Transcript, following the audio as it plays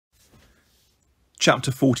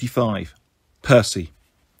Chapter 45. Percy.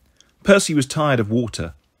 Percy was tired of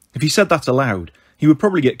water. If he said that aloud, he would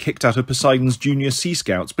probably get kicked out of Poseidon's junior Sea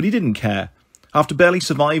Scouts, but he didn't care. After barely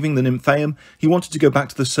surviving the Nymphaeum, he wanted to go back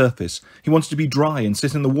to the surface. He wanted to be dry and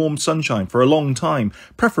sit in the warm sunshine for a long time,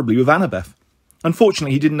 preferably with Annabeth.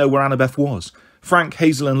 Unfortunately, he didn't know where Annabeth was. Frank,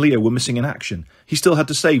 Hazel and Leo were missing in action. He still had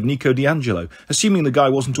to save Nico D'Angelo, assuming the guy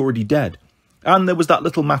wasn't already dead. And there was that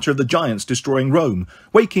little matter of the giants destroying Rome,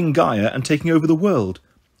 waking Gaia and taking over the world.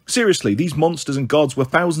 Seriously, these monsters and gods were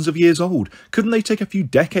thousands of years old. Couldn't they take a few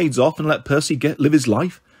decades off and let Percy live his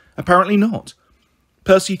life? Apparently not.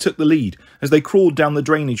 Percy took the lead as they crawled down the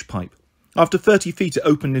drainage pipe. After 30 feet it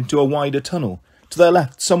opened into a wider tunnel. To their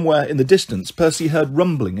left, somewhere in the distance, Percy heard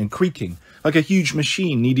rumbling and creaking, like a huge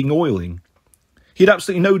machine needing oiling. He had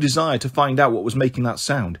absolutely no desire to find out what was making that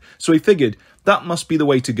sound, so he figured that must be the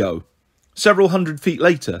way to go. Several hundred feet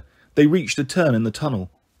later, they reached a turn in the tunnel.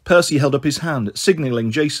 Percy held up his hand, signalling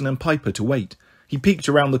Jason and Piper to wait. He peeked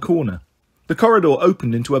around the corner. The corridor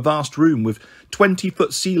opened into a vast room with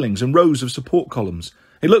 20-foot ceilings and rows of support columns.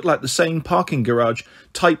 It looked like the same parking garage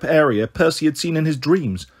type area Percy had seen in his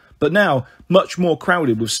dreams, but now much more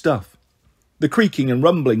crowded with stuff. The creaking and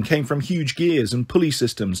rumbling came from huge gears and pulley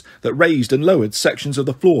systems that raised and lowered sections of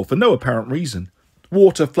the floor for no apparent reason.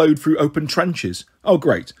 Water flowed through open trenches. Oh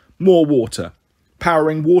great, more water.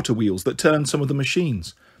 Powering water wheels that turned some of the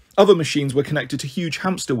machines. Other machines were connected to huge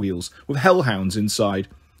hamster wheels with hellhounds inside.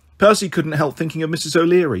 Percy couldn't help thinking of Mrs.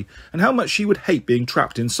 O'Leary and how much she would hate being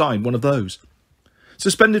trapped inside one of those.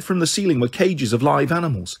 Suspended from the ceiling were cages of live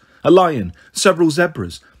animals, a lion, several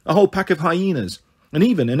zebras, a whole pack of hyenas, and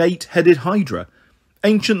even an 8-headed hydra.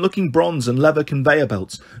 Ancient-looking bronze and leather conveyor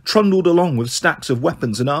belts trundled along with stacks of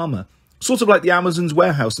weapons and armour, sort of like the Amazon's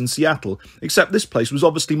warehouse in Seattle, except this place was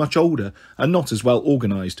obviously much older and not as well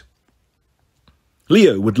organised.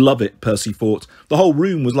 Leo would love it, Percy thought. The whole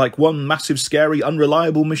room was like one massive, scary,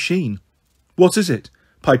 unreliable machine. "What is it?"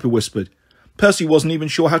 Piper whispered. Percy wasn't even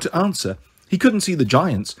sure how to answer. He couldn't see the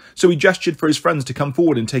giants, so he gestured for his friends to come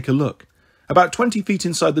forward and take a look. About 20 feet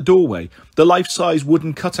inside the doorway, the life-size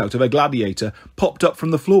wooden cutout of a gladiator popped up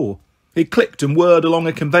from the floor. It clicked and whirred along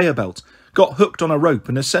a conveyor belt, got hooked on a rope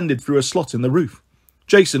and ascended through a slot in the roof.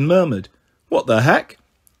 Jason murmured, "What the heck?"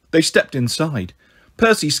 They stepped inside.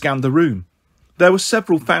 Percy scanned the room. There were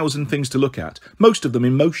several thousand things to look at, most of them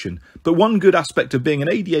in motion, but one good aspect of being an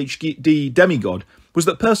ADHD demigod was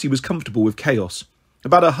that Percy was comfortable with chaos.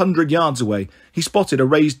 About 100 yards away, he spotted a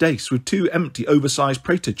raised dais with 2 empty, oversized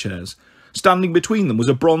praetor chairs. Standing between them was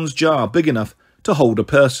a bronze jar big enough to hold a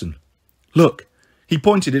person. "Look." He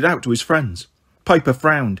pointed it out to his friends. Piper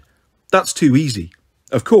frowned. "That's too easy."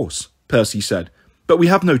 "Of course," Percy said. "But we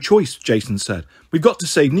have no choice," Jason said. "We've got to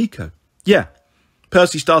save Nico." "Yeah."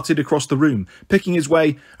 Percy started across the room, picking his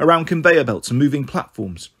way around conveyor belts and moving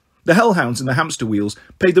platforms. The hellhounds and the hamster wheels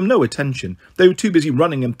paid them no attention. They were too busy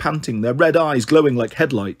running and panting, their red eyes glowing like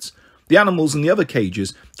headlights. The animals in the other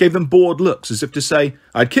cages gave them bored looks as if to say,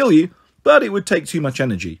 "I'd kill you, but it would take too much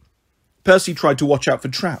energy." Percy tried to watch out for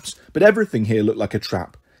traps, but everything here looked like a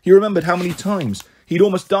trap. He remembered how many times he'd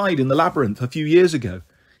almost died in the labyrinth a few years ago.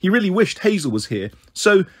 He really wished Hazel was here,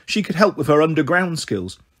 so she could help with her underground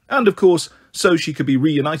skills. And, of course, so she could be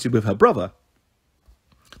reunited with her brother.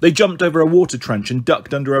 They jumped over a water trench and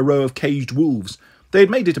ducked under a row of caged wolves. They had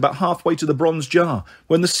made it about halfway to the bronze jar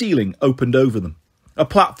when the ceiling opened over them. A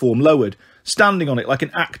platform lowered. Standing on it like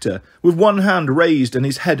an actor, with one hand raised and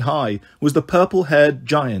his head high, was the purple-haired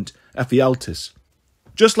giant Ephialtes.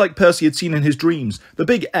 Just like Percy had seen in his dreams, the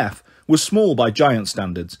big F was small by giant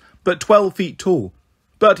standards, but 12 feet tall.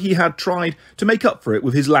 But he had tried to make up for it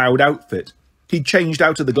with his loud outfit. He'd changed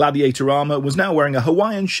out of the gladiator armour and was now wearing a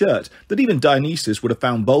Hawaiian shirt that even Dionysus would have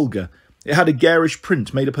found vulgar. It had a garish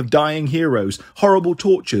print made up of dying heroes, horrible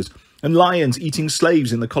tortures, and lions eating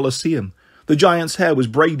slaves in the Colosseum. The giant's hair was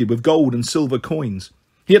braided with gold and silver coins.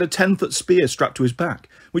 He had a 10-foot spear strapped to his back,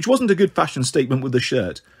 which wasn't a good fashion statement with the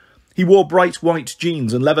shirt. He wore bright white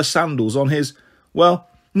jeans and leather sandals on his, well,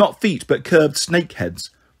 not feet but curved snake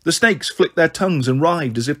heads. The snakes flicked their tongues and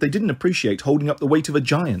writhed as if they didn't appreciate holding up the weight of a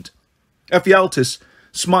giant. Ephialtes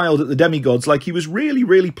smiled at the demigods like he was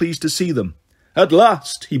really pleased to see them. "At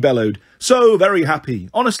last," he bellowed. "So very happy.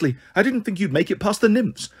 Honestly, I didn't think you'd make it past the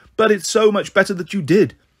nymphs, but it's so much better that you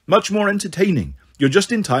did. Much more entertaining. You're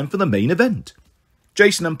just in time for the main event."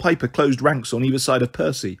 Jason and Piper closed ranks on either side of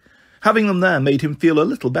Percy. Having them there made him feel a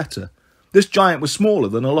little better. This giant was smaller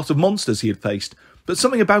than a lot of monsters he had faced, but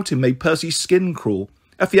something about him made Percy's skin crawl.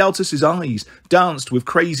 Ephialtes' eyes danced with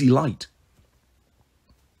crazy light.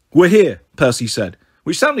 "We're here," Percy said,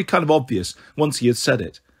 which sounded kind of obvious once he had said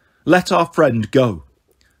it. "Let our friend go."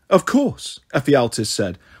 Of course, Ephialtes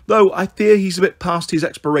said, though I fear he's a bit past his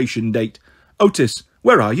expiration date. Otis,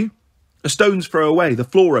 where are you? A stone's throw away, the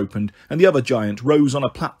floor opened, and the other giant rose on a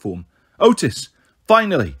platform. Otis,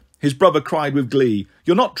 finally, his brother cried with glee.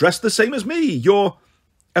 You're not dressed the same as me, you're...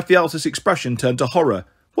 Ephialtes' expression turned to horror.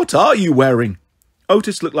 What are you wearing?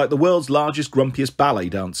 Otis looked like the world's largest, grumpiest ballet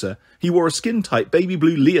dancer. He wore a skin-tight baby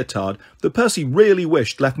blue leotard that Percy really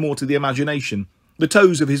wished left more to the imagination. The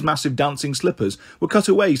toes of his massive dancing slippers were cut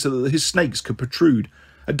away so that his snakes could protrude.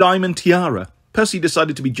 A diamond tiara, Percy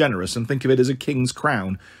decided to be generous and think of it as a king's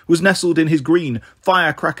crown, was nestled in his green,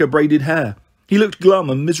 firecracker-braided hair. He looked glum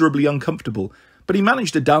and miserably uncomfortable, but he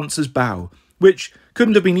managed a dancer's bow, which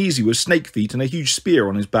couldn't have been easy with snake feet and a huge spear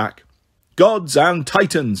on his back. Gods and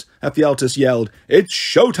Titans, Ephialtes yelled. It's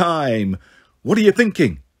showtime! What are you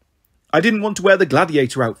thinking? I didn't want to wear the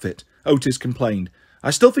gladiator outfit, Otis complained. I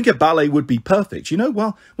still think a ballet would be perfect, you know,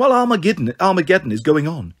 while Armageddon is going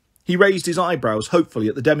on. He raised his eyebrows hopefully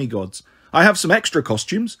at the demigods. I have some extra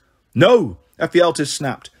costumes. No, Ephialtes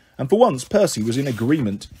snapped, and for once Percy was in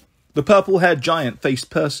agreement. The purple-haired giant faced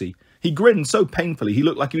Percy. He grinned so painfully he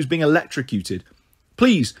looked like he was being electrocuted.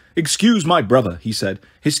 Please, excuse my brother, he said.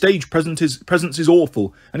 His stage presence is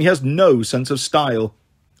awful, and he has no sense of style.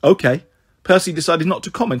 OK. Percy decided not to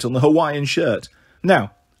comment on the Hawaiian shirt.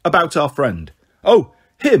 Now, about our friend. Oh,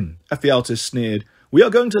 him, Ephialtes sneered. We are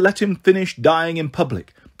going to let him finish dying in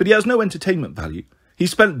public, but he has no entertainment value. He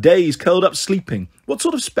spent days curled up sleeping. What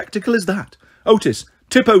sort of spectacle is that? Otis,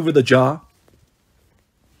 tip over the jar.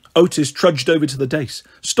 Otis trudged over to the dais,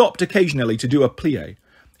 stopped occasionally to do a plie.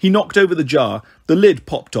 He knocked over the jar, the lid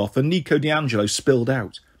popped off, and Nico D'Angelo spilled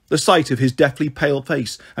out. The sight of his deathly pale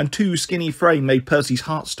face and too skinny frame made Percy's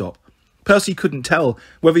heart stop. Percy couldn't tell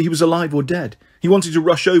whether he was alive or dead. He wanted to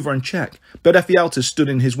rush over and check, but Ephialtes stood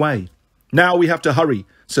in his way. Now we have to hurry,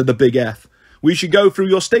 said the big F. We should go through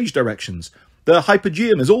your stage directions. The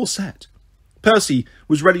hypogeum is all set. Percy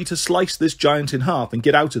was ready to slice this giant in half and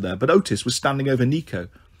get out of there, but Otis was standing over Nico.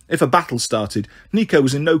 If a battle started, Nico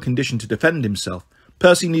was in no condition to defend himself.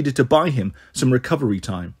 Percy needed to buy him some recovery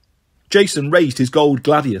time. Jason raised his gold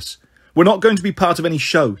gladius. We're not going to be part of any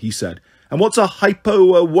show, he said. And what's a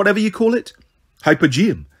whatever you call it?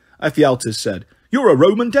 Hypogeum, Ephialtes said. You're a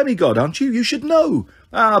Roman demigod, aren't you? You should know.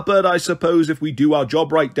 But I suppose if we do our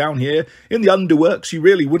job right down here in the underworks, you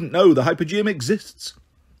really wouldn't know the hypogeum exists.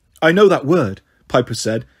 I know that word, Piper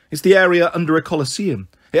said. It's the area under a Colosseum.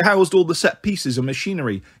 It housed all the set pieces and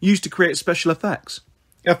machinery used to create special effects.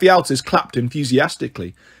 Ephialtes clapped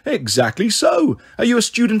enthusiastically. Exactly so. Are you a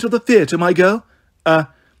student of the theatre, my girl?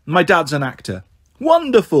 My dad's an actor.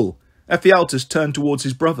 Wonderful. Ephialtes turned towards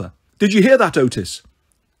his brother. Did you hear that, Otis?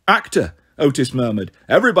 Actor, Otis murmured.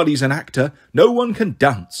 Everybody's an actor. No one can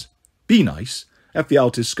dance. Be nice,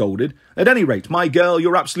 Ephialtes scolded. At any rate, my girl,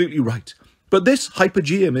 you're absolutely right. But this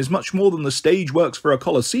hypogeum is much more than the stage works for a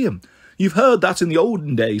Colosseum. You've heard that in the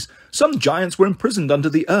olden days, some giants were imprisoned under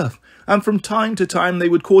the earth, and from time to time they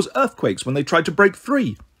would cause earthquakes when they tried to break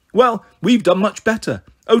free. Well, we've done much better.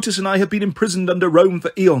 Otis and I have been imprisoned under Rome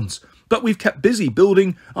for eons, but we've kept busy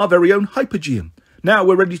building our very own hypogeum. Now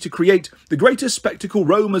we're ready to create the greatest spectacle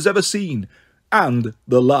Rome has ever seen, and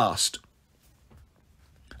the last.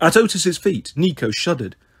 At Otis's feet, Nico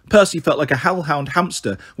shuddered. Percy felt like a hellhound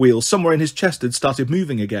hamster wheel somewhere in his chest had started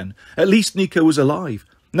moving again. At least Nico was alive.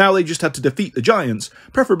 Now they just had to defeat the giants,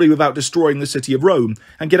 preferably without destroying the city of Rome,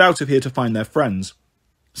 and get out of here to find their friends.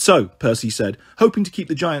 So, Percy said, hoping to keep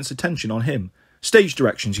the giants' attention on him. Stage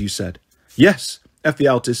directions, you said. Yes,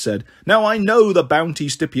 Ephialtes said. Now I know the bounty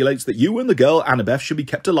stipulates that you and the girl Annabeth should be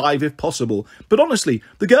kept alive if possible, but honestly,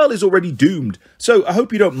 the girl is already doomed, so I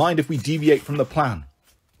hope you don't mind if we deviate from the plan.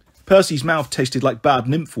 Percy's mouth tasted like bad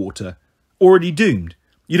nymph water. Already doomed?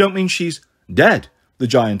 You don't mean she's dead? The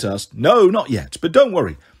giant asked. No, not yet, but don't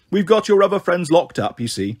worry. We've got your other friends locked up, you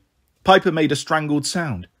see. Piper made a strangled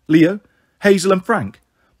sound. Leo? Hazel and Frank?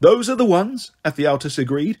 Those are the ones, Ephialtes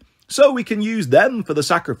agreed. So we can use them for the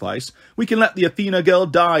sacrifice. We can let the Athena girl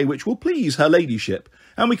die, which will please her ladyship.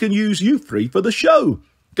 And we can use you three for the show.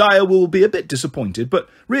 Gaia will be a bit disappointed, but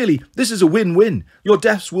really, this is a win-win. Your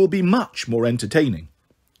deaths will be much more entertaining.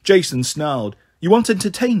 Jason snarled. You want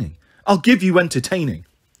entertaining? I'll give you entertaining.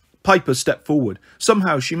 Piper stepped forward.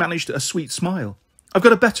 Somehow she managed a sweet smile. I've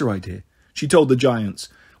got a better idea, she told the giants.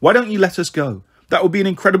 Why don't you let us go? That would be an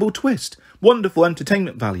incredible twist, wonderful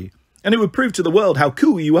entertainment value, and it would prove to the world how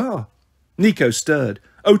cool you are. Nico stirred.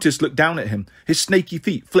 Otis looked down at him. His snaky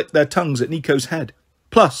feet flicked their tongues at Nico's head.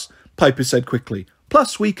 Plus, Piper said quickly,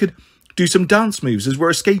 plus we could do some dance moves as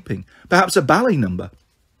we're escaping, perhaps a ballet number.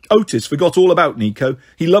 Otis forgot all about Nico.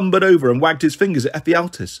 He lumbered over and wagged his fingers at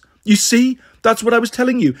Ephialtes. You see? That's what I was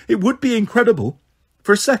telling you. It would be incredible.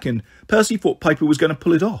 For a second, Percy thought Piper was going to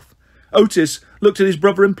pull it off. Otis looked at his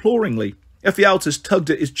brother imploringly. Ephialtes tugged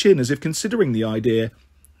at his chin as if considering the idea.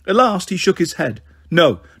 At last he shook his head.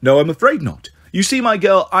 No, I'm afraid not. You see, my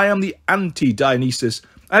girl, I am the anti-Dionysus.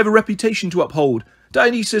 I have a reputation to uphold.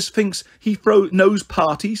 Dionysus thinks he knows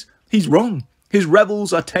parties. He's wrong. His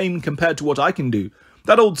revels are tame compared to what I can do.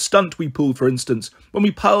 That old stunt we pulled, for instance, when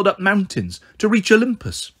we piled up mountains to reach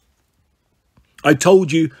Olympus. I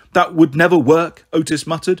told you that would never work, Otis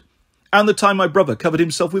muttered. And the time my brother covered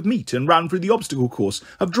himself with meat and ran through the obstacle course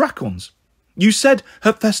of Dracons. You said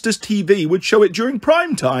Hephaestus TV would show it during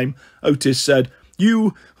prime time, Otis said.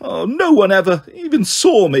 No one ever even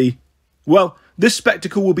saw me. Well, this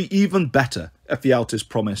spectacle will be even better, Ephialtes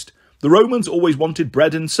promised. The Romans always wanted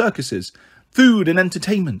bread and circuses, food and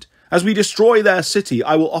entertainment. As we destroy their city,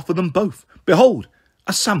 I will offer them both. Behold,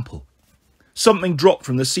 a sample. Something dropped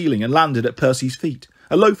from the ceiling and landed at Percy's feet.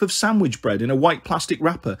 A loaf of sandwich bread in a white plastic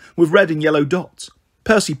wrapper with red and yellow dots.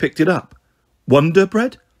 Percy picked it up. Wonder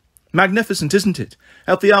bread? Magnificent, isn't it?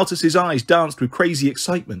 Ephialtes' eyes danced with crazy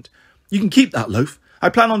excitement. You can keep that loaf. I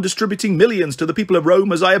plan on distributing millions to the people of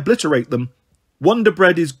Rome as I obliterate them. Wonder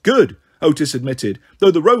bread is good, Otis admitted,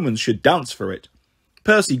 though the Romans should dance for it.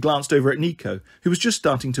 Percy glanced over at Nico, who was just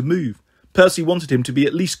starting to move. Percy wanted him to be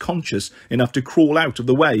at least conscious enough to crawl out of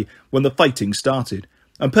the way when the fighting started,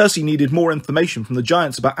 and Percy needed more information from the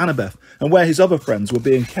giants about Annabeth and where his other friends were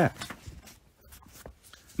being kept.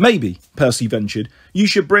 Maybe, Percy ventured, you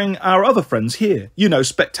should bring our other friends here. You know,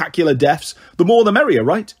 spectacular deaths. The more the merrier,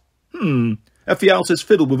 right? Ephialtes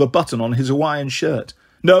fiddled with a button on his Hawaiian shirt.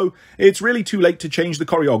 No, it's really too late to change the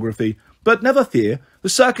choreography. But never fear, the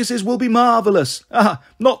circuses will be marvellous.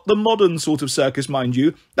 Not the modern sort of circus, mind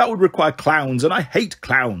you. That would require clowns, and I hate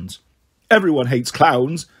clowns. Everyone hates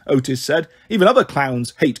clowns, Otis said. Even other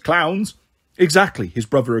clowns hate clowns. Exactly, his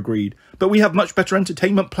brother agreed. But we have much better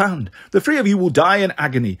entertainment planned. The three of you will die in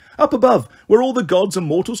agony, up above, where all the gods and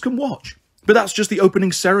mortals can watch. But that's just the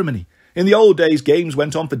opening ceremony. In the old days, games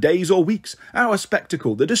went on for days or weeks. Our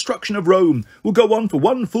spectacle, the destruction of Rome, will go on for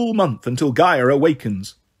 1 full month until Gaia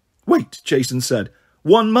awakens. Wait, Jason said.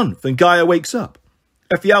 1 month and Gaia wakes up.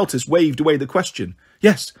 Ephialtes waved away the question.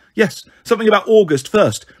 Yes, something about August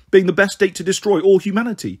 1st being the best date to destroy all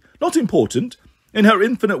humanity. Not important. In her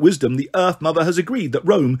infinite wisdom, the Earth Mother has agreed that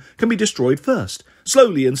Rome can be destroyed first,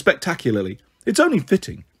 slowly and spectacularly. It's only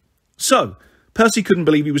fitting. So, Percy couldn't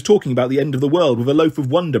believe he was talking about the end of the world with a loaf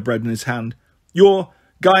of Wonder Bread in his hand. You're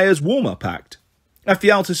Gaia's warm-up act.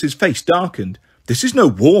 Ephialtes' face darkened. This is no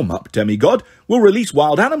warm-up, demigod. We'll release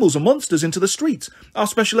wild animals and monsters into the streets. Our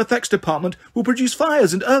special effects department will produce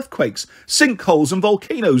fires and earthquakes. Sinkholes and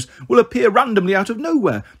volcanoes will appear randomly out of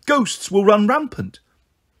nowhere. Ghosts will run rampant.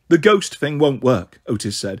 The ghost thing won't work,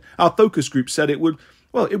 Otis said. Our focus group said it would.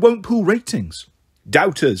 Well, it won't pull ratings.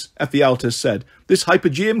 Doubters, Ephialtes said. This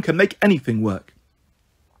hypogeum can make anything work.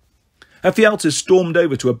 Ephialtes stormed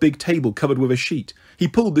over to a big table covered with a sheet. He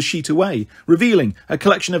pulled the sheet away, revealing a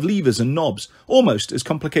collection of levers and knobs, almost as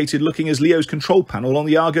complicated looking as Leo's control panel on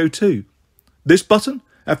the Argo 2. This button,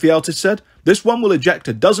 Ephialtes said, this one will eject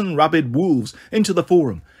a dozen rabid wolves into the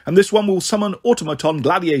forum, and this one will summon automaton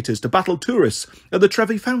gladiators to battle tourists at the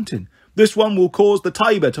Trevi Fountain. This one will cause the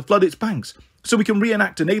Tiber to flood its banks, so we can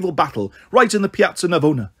reenact a naval battle right in the Piazza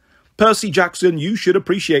Navona. Percy Jackson, you should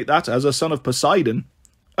appreciate that as a son of Poseidon.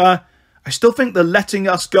 I still think the letting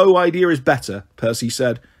us go idea is better, Percy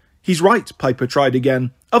said. He's right, Piper tried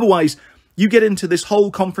again. Otherwise, you get into this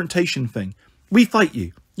whole confrontation thing. We fight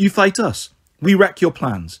you. You fight us. We wreck your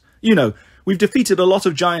plans. You know, we've defeated a lot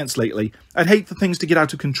of giants lately. I'd hate for things to get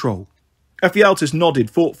out of control. Ephialtes nodded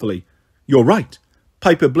thoughtfully. You're right.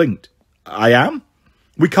 Piper blinked. I am?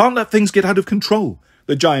 We can't let things get out of control,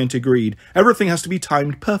 the giant agreed. Everything has to be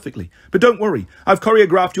timed perfectly. But don't worry, I've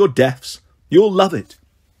choreographed your deaths. You'll love it.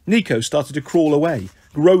 Nico started to crawl away,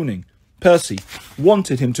 groaning. Percy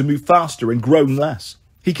wanted him to move faster and groan less.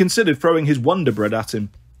 He considered throwing his Wonder Bread at him.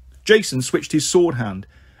 Jason switched his sword hand.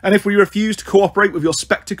 And if we refuse to cooperate with your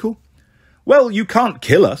spectacle? Well, you can't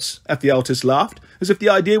kill us, Ephialtes laughed, as if the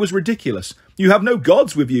idea was ridiculous. You have no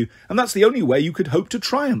gods with you, and that's the only way you could hope to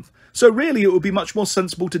triumph. So really it would be much more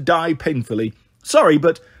sensible to die painfully. Sorry,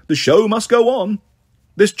 but the show must go on.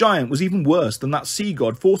 This giant was even worse than that sea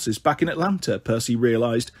god Phorcys back in Atlanta, Percy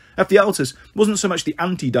realised. Ephialtes wasn't so much the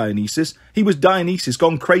anti-Dionysus, he was Dionysus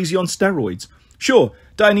gone crazy on steroids. Sure,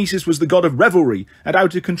 Dionysus was the god of revelry and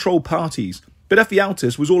out-of-control parties, but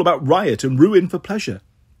Ephialtes was all about riot and ruin for pleasure.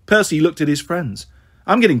 Percy looked at his friends.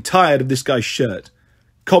 I'm getting tired of this guy's shirt.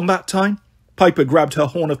 Combat time? Piper grabbed her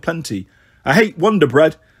horn of plenty. I hate Wonder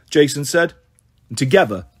Bread, Jason said. and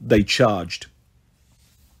together they charged.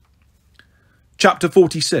 Chapter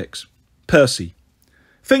 46. Percy.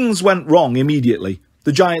 Things went wrong immediately.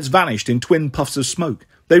 The giants vanished in twin puffs of smoke.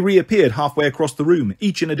 They reappeared halfway across the room,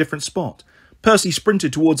 each in a different spot. Percy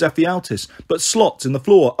sprinted towards Ephialtes, but slots in the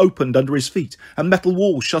floor opened under his feet, and metal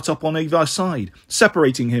walls shut up on either side,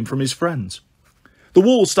 separating him from his friends. The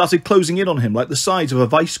walls started closing in on him like the sides of a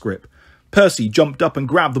vice grip. Percy jumped up and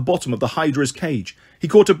grabbed the bottom of the Hydra's cage. He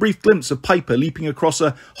caught a brief glimpse of Piper leaping across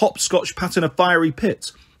a hopscotch pattern of fiery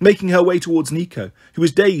pits, making her way towards Nico, who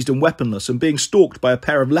was dazed and weaponless and being stalked by a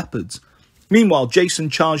pair of leopards. Meanwhile, Jason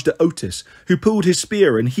charged at Otis, who pulled his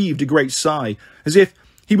spear and heaved a great sigh, as if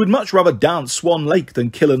he would much rather dance Swan Lake than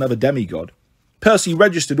kill another demigod. Percy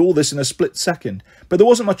registered all this in a split second, but there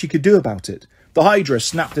wasn't much he could do about it. The Hydra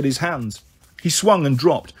snapped at his hands. He swung and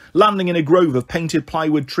dropped, landing in a grove of painted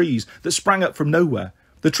plywood trees that sprang up from nowhere.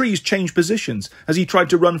 The trees changed positions as he tried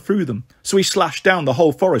to run through them, so he slashed down the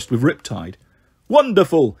whole forest with Riptide.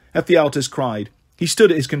 "Wonderful!" Ephialtes cried. He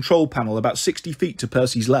stood at his control panel about 60 feet to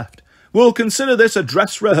Percy's left. "We'll consider this a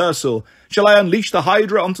dress rehearsal. Shall I unleash the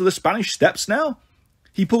Hydra onto the Spanish steps now?"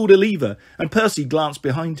 He pulled a lever, and Percy glanced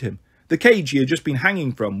behind him. The cage he had just been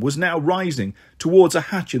hanging from was now rising towards a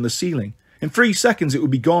hatch in the ceiling. In 3 seconds it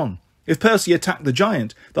would be gone. If Percy attacked the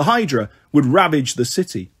giant, the Hydra would ravage the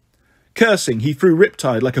city. Cursing, he threw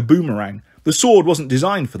Riptide like a boomerang. The sword wasn't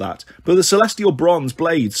designed for that, but the celestial bronze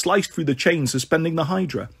blade sliced through the chain suspending the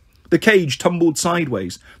Hydra. The cage tumbled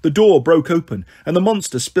sideways, the door broke open, and the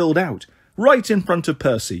monster spilled out, right in front of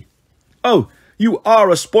Percy. "Oh, you are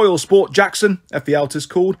a spoil sport, Jackson," Ephialtes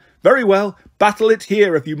called. "Very well, battle it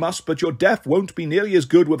here if you must, but your death won't be nearly as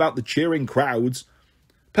good without the cheering crowds."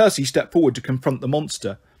 Percy stepped forward to confront the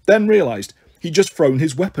monster, then realised he'd just thrown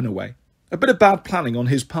his weapon away. A bit of bad planning on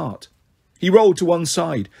his part. He rolled to one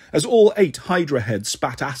side as all 8 Hydra heads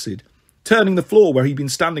spat acid, turning the floor where he'd been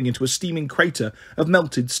standing into a steaming crater of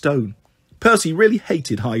melted stone. Percy really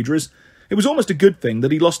hated Hydras. It was almost a good thing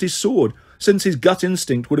that he lost his sword, since his gut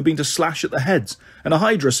instinct would have been to slash at the heads, and a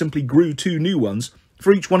Hydra simply grew 2 new ones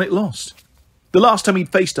for each one it lost. The last time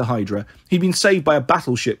he'd faced a Hydra, he'd been saved by a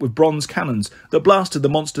battleship with bronze cannons that blasted the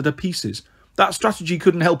monster to pieces. That strategy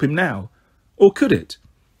couldn't help him now. Or could it?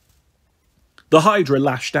 The Hydra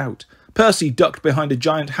lashed out. Percy ducked behind a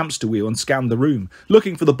giant hamster wheel and scanned the room,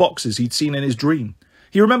 looking for the boxes he'd seen in his dream.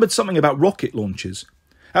 He remembered something about rocket launchers.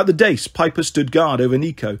 At the dais, Piper stood guard over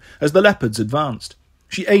Nico as the leopards advanced.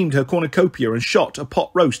 She aimed her cornucopia and shot a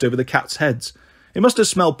pot roast over the cats' heads. It must have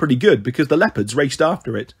smelled pretty good because the leopards raced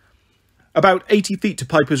after it. About 80 feet to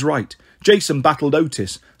Piper's right, Jason battled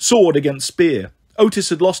Otis, sword against spear. Otis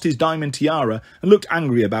had lost his diamond tiara and looked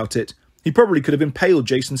angry about it. He probably could have impaled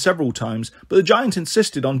Jason several times, but the giant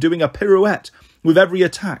insisted on doing a pirouette with every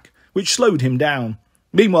attack, which slowed him down.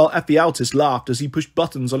 Meanwhile, Ephialtes laughed as he pushed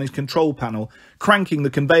buttons on his control panel, cranking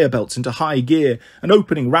the conveyor belts into high gear and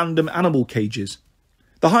opening random animal cages.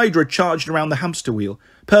 The Hydra charged around the hamster wheel.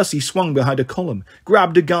 Percy swung behind a column,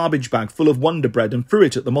 grabbed a garbage bag full of Wonder Bread and threw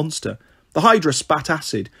it at the monster. The Hydra spat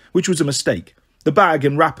acid, which was a mistake. The bag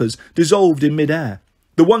and wrappers dissolved in mid-air.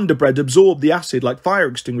 The Wonder Bread absorbed the acid like fire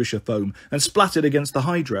extinguisher foam and splattered against the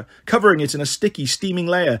Hydra, covering it in a sticky, steaming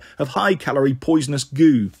layer of high-calorie poisonous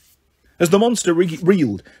goo. As the monster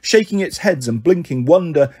reeled, shaking its head and blinking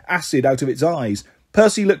wonder acid out of its eyes,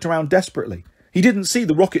 Percy looked around desperately. He didn't see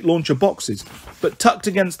the rocket launcher boxes, but tucked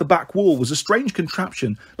against the back wall was a strange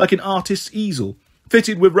contraption like an artist's easel,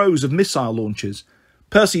 fitted with rows of missile launchers.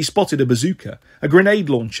 Percy spotted a bazooka, a grenade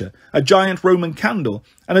launcher, a giant Roman candle,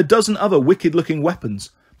 and a dozen other wicked-looking weapons.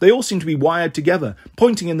 They all seemed to be wired together,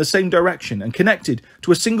 pointing in the same direction and connected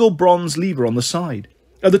to a single bronze lever on the side.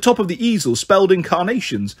 At the top of the easel, spelled in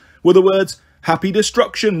carnations, were the words, "Happy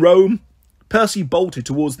Destruction, Rome." Percy bolted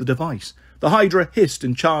towards the device. The Hydra hissed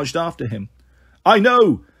and charged after him. "I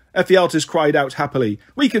know!" Ephialtes cried out happily.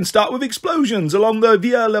 "We can start with explosions along the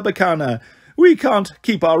Via Labicana. We can't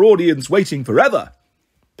keep our audience waiting forever."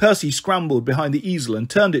 Percy scrambled behind the easel and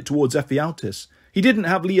turned it towards Ephialtes. He didn't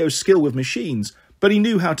have Leo's skill with machines, but he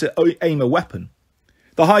knew how to aim a weapon.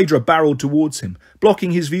 The Hydra barreled towards him,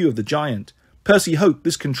 blocking his view of the giant. Percy hoped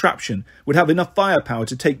this contraption would have enough firepower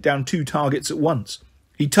to take down 2 targets at once.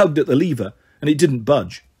 He tugged at the lever, and it didn't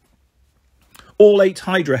budge. All 8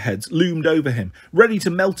 Hydra heads loomed over him, ready to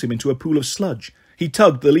melt him into a pool of sludge. He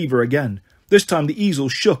tugged the lever again. This time the easel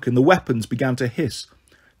shook and the weapons began to hiss.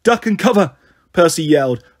 "Duck and cover!" Percy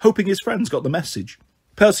yelled, hoping his friends got the message.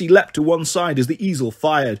 Percy leapt to one side as the easel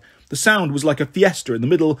fired. The sound was like a fiesta in the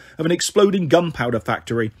middle of an exploding gunpowder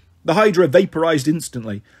factory. The Hydra vaporized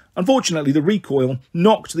instantly. Unfortunately, the recoil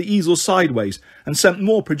knocked the easel sideways and sent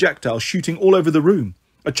more projectiles shooting all over the room.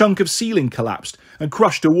 A chunk of ceiling collapsed and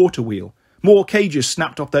crushed a water wheel. More cages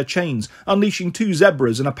snapped off their chains, unleashing 2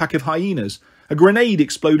 zebras and a pack of hyenas. A grenade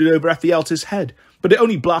exploded over Ephialtes' head, but it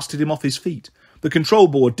only blasted him off his feet. The control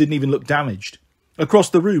board didn't even look damaged. Across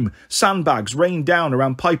the room, sandbags rained down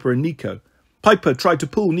around Piper and Nico. Piper tried to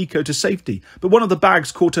pull Nico to safety, but one of the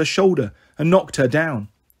bags caught her shoulder and knocked her down.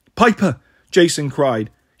 "Piper!" Jason cried.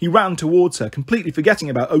 He ran towards her, completely forgetting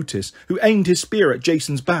about Otis, who aimed his spear at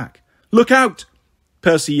Jason's back. "Look out!"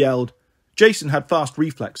 Percy yelled. Jason had fast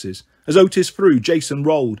reflexes. As Otis threw, Jason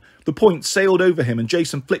rolled. The point sailed over him and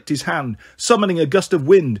Jason flicked his hand, summoning a gust of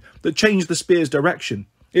wind that changed the spear's direction.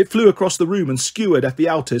 It flew across the room and skewered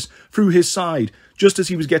Ephialtes through his side, just as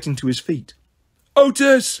he was getting to his feet.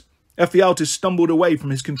 "Otis!" Ephialtes stumbled away from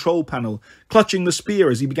his control panel, clutching the spear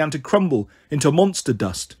as he began to crumble into monster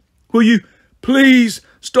dust. "Will you please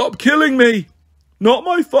stop killing me? Not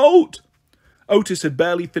my fault." Otis had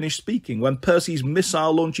barely finished speaking when Percy's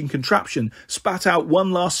missile-launching contraption spat out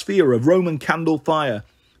one last sphere of Roman candle fire.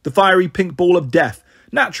 The fiery pink ball of death,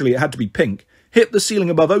 naturally it had to be pink, hit the ceiling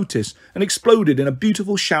above Otis and exploded in a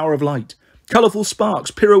beautiful shower of light. Colourful sparks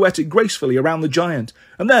pirouetted gracefully around the giant,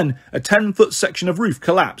 and then a 10-foot section of roof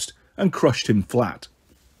collapsed and crushed him flat.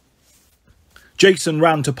 Jason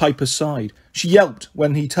ran to Piper's side. She yelped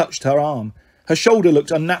when he touched her arm. Her shoulder looked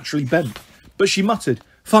unnaturally bent, but she muttered,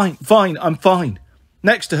 "Fine, fine, I'm fine."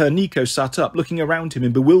 Next to her, Nico sat up, looking around him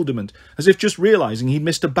in bewilderment, as if just realising he'd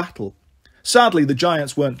missed a battle. Sadly, the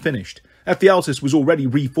giants weren't finished. Ephialtes was already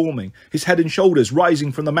reforming, his head and shoulders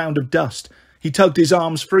rising from the mound of dust. He tugged his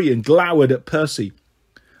arms free and glowered at Percy.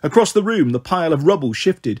 Across the room, the pile of rubble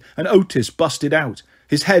shifted, and Otis busted out.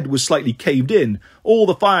 His head was slightly caved in, all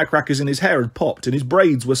the firecrackers in his hair had popped, and his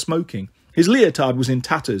braids were smoking. His leotard was in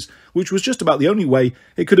tatters, which was just about the only way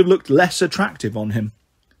it could have looked less attractive on him.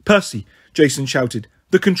 "Percy!" Jason shouted.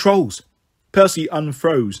 "The controls!" Percy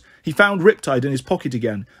unfroze. He found Riptide in his pocket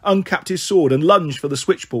again, uncapped his sword and lunged for the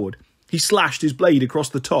switchboard. He slashed his blade across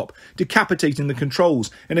the top, decapitating the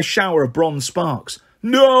controls in a shower of bronze sparks.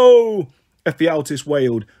 "No!" Ephialtes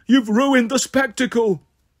wailed. "You've ruined the spectacle!"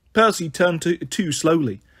 Percy turned to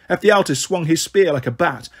slowly. Ephialtes swung his spear like a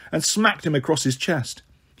bat and smacked him across his chest.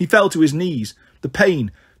 He fell to his knees, the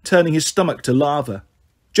pain turning his stomach to lava.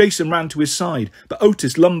 Jason ran to his side, but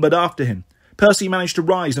Otis lumbered after him. Percy managed to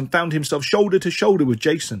rise and found himself shoulder to shoulder with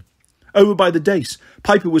Jason. Over by the dais,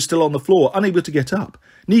 Piper was still on the floor, unable to get up.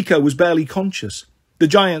 Nico was barely conscious. The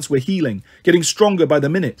giants were healing, getting stronger by the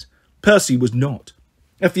minute. Percy was not.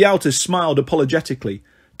 Ephialtes smiled apologetically.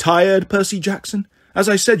 "Tired, Percy Jackson? As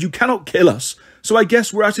I said, you cannot kill us, so I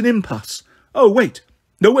guess we're at an impasse. Oh, wait.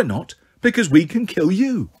 No, we're not, because we can kill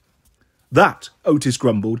you." "That," Otis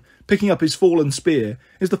grumbled, picking up his fallen spear,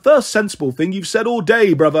 "is the first sensible thing you've said all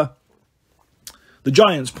day, brother." The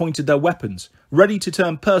giants pointed their weapons, ready to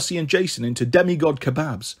turn Percy and Jason into demigod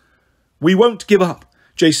kebabs. "We won't give up,"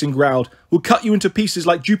 Jason growled. "We'll cut you into pieces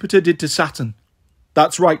like Jupiter did to Saturn."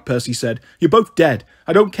 "That's right," Percy said. "You're both dead.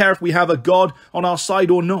 I don't care if we have a god on our side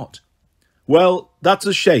or not." "Well, that's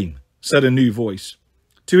a shame," said a new voice.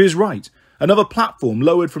 To his right, another platform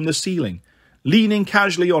lowered from the ceiling. Leaning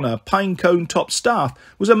casually on a pine-cone-top staff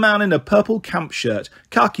was a man in a purple camp shirt,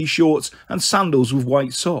 khaki shorts and sandals with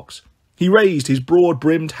white socks. He raised his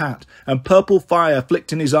broad-brimmed hat and purple fire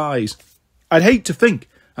flicked in his eyes. "I'd hate to think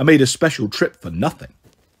I made a special trip for nothing."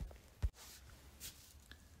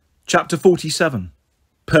 Chapter 47.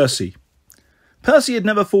 Percy. Percy had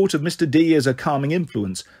never thought of Mr. D as a calming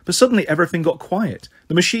influence, but suddenly everything got quiet.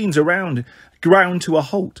 The machines around ground to a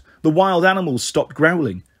halt. The wild animals stopped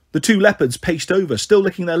growling. The 2 leopards paced over, still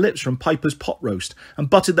licking their lips from Piper's pot roast, and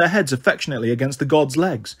butted their heads affectionately against the god's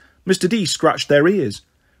legs. Mr. D scratched their ears.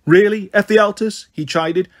 "Really, Ephialtes?" he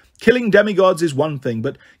chided. "Killing demigods is one thing,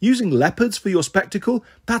 but using leopards for your spectacle?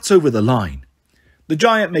 That's over the line." The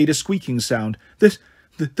giant made a squeaking sound. This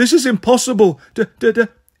is impossible.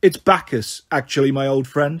 "It's Bacchus, actually, my old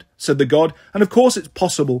friend," said the god, "and of course it's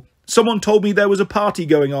possible. Someone told me there was a party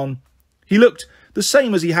going on." He looked the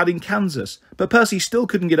same as he had in Kansas, but Percy still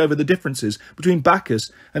couldn't get over the differences between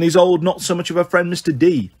Bacchus and his old not-so-much-of-a friend Mr.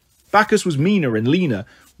 D. Bacchus was meaner and leaner,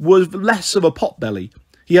 was less of a potbelly.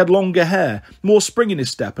 He had longer hair, more spring in his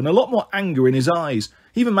step, and a lot more anger in his eyes.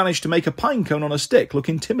 He even managed to make a pine cone on a stick look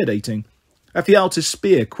intimidating. Ephialtes'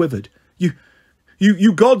 spear quivered.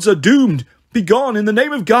 You gods are doomed! Begone in the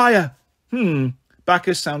name of Gaia!"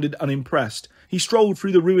 Bacchus sounded unimpressed. He strolled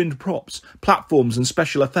through the ruined props, platforms and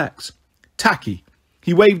special effects. Tacky.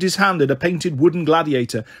 He waved his hand at a painted wooden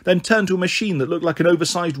gladiator, then turned to a machine that looked like an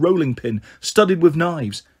oversized rolling pin, studded with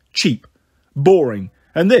knives. Cheap. Boring.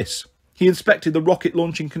 And this. He inspected the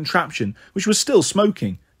rocket-launching contraption, which was still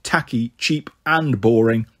smoking. tacky, cheap, and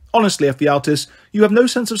boring. Honestly, Ephialtes, you have no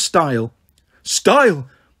sense of style. Style?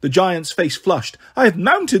 The giant's face flushed. I have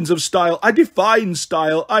mountains of style. I define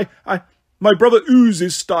style. My brother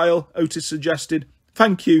oozes style, Otis suggested.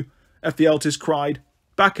 Thank you, Ephialtes cried.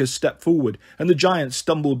 Bacchus stepped forward, and the giant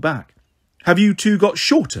stumbled back. Have you two got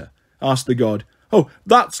shorter? Asked the god. Oh,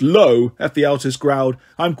 that's low, Ephialtes growled.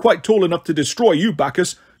 I'm quite tall enough to destroy you,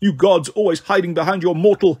 Bacchus. You gods always hiding behind your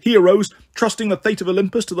mortal heroes, trusting the fate of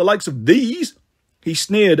Olympus to the likes of these? He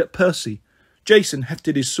sneered at Percy. Jason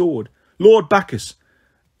hefted his sword. Lord Bacchus,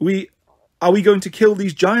 are we going to kill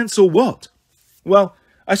these giants or what? Well,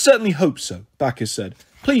 I certainly hope so, Bacchus said.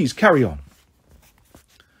 Please carry on.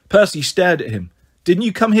 Percy stared at him. Didn't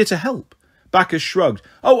you come here to help? Bacchus shrugged.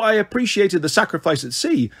 Oh, I appreciated the sacrifice at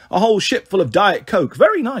sea. A whole ship full of Diet Coke.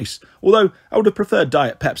 Very nice. Although I would have preferred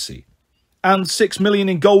Diet Pepsi. And 6 million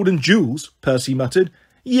in gold and jewels, Percy muttered.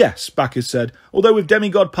 Yes, Bacchus said. Although with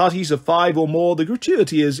demigod parties of 5 or more, the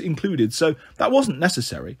gratuity is included, so that wasn't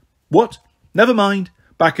necessary. What? Never mind,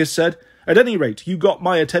 Bacchus said. At any rate, you got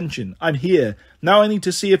my attention. I'm here. Now I need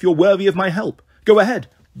to see if you're worthy of my help. Go ahead.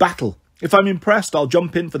 Battle. If I'm impressed, I'll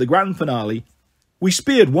jump in for the grand finale. We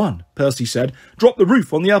speared one, Percy said. Drop the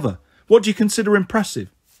roof on the other. What do you consider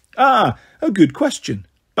impressive? Ah, a good question.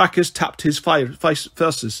 Bacchus tapped his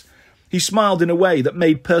phasus. He smiled in a way that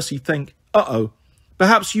made Percy think, uh-oh.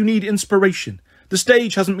 Perhaps you need inspiration. The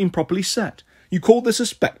stage hasn't been properly set. You call this a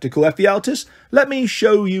spectacle, Ephialtes? Let me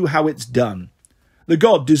show you how it's done. The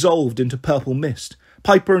god dissolved into purple mist.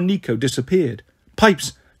 Piper and Nico disappeared.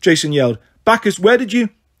 Pipes, Jason yelled. Bacchus, where did you...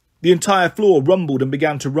 The entire floor rumbled and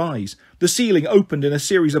began to rise. The ceiling opened in a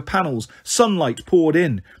series of panels. Sunlight poured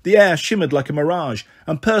in. The air shimmered like a mirage,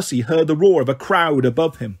 and Percy heard the roar of a crowd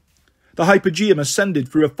above him. The Hypogeum ascended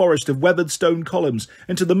through a forest of weathered stone columns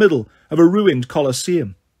into the middle of a ruined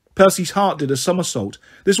Colosseum. Percy's heart did a somersault.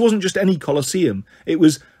 This wasn't just any Colosseum. It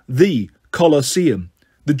was the Colosseum.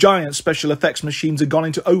 The giant special effects machines had gone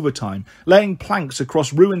into overtime, laying planks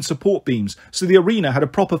across ruined support beams so the arena had a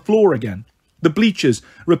proper floor again. The bleachers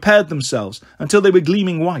repaired themselves until they were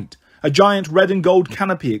gleaming white. A giant red and gold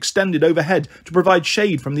canopy extended overhead to provide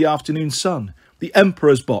shade from the afternoon sun. The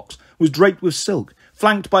Emperor's box was draped with silk,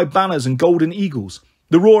 flanked by banners and golden eagles.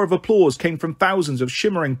 The roar of applause came from thousands of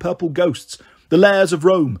shimmering purple ghosts, the layers of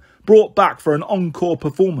Rome, brought back for an encore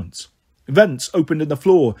performance. Vents opened in the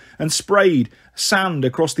floor and sprayed sand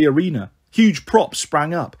across the arena. Huge props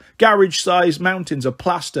sprang up, garage-sized mountains of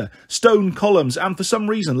plaster, stone columns, and for some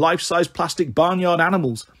reason life-size plastic barnyard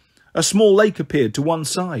animals. A small lake appeared to one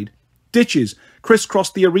side. Ditches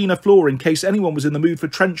crisscrossed the arena floor in case anyone was in the mood for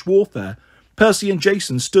trench warfare. Percy and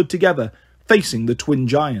Jason stood together, facing the twin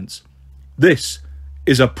giants. This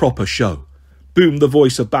is a proper show, boomed the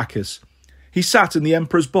voice of Bacchus. He sat in the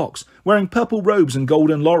Emperor's box, wearing purple robes and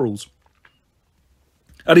golden laurels.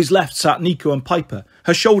 At his left sat Nico and Piper,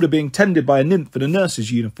 her shoulder being tended by a nymph in a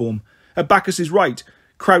nurse's uniform. At Bacchus's right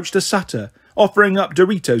crouched a satyr, offering up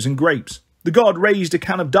Doritos and grapes. The god raised a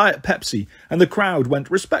can of Diet Pepsi, and the crowd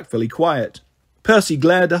went respectfully quiet. Percy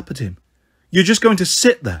glared up at him. You're just going to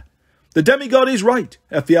sit there? The demigod is right,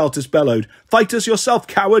 Ephialtes bellowed. Fight us yourself,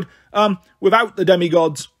 coward. Without the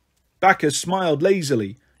demigods. Bacchus smiled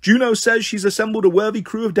lazily. Juno says she's assembled a worthy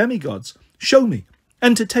crew of demigods. Show me.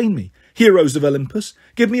 Entertain me. Heroes of Olympus,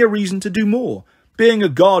 give me a reason to do more. Being a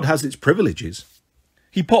god has its privileges.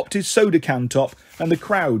 He popped his soda can top, and the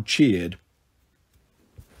crowd cheered.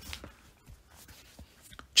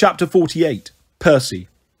 Chapter 48. Percy.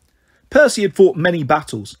 Percy had fought many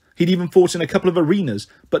battles. He'd even fought in a couple of arenas,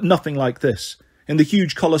 but nothing like this. In the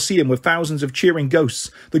huge Colosseum with thousands of cheering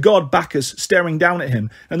ghosts, the god Bacchus staring down at him,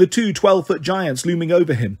 and the two 12-foot giants looming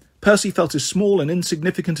over him, Percy felt as small and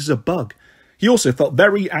insignificant as a bug. He also felt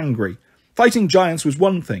very angry. Fighting giants was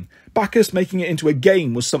one thing. Bacchus making it into a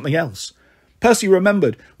game was something else. Percy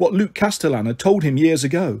remembered what Luke Castellan had told him years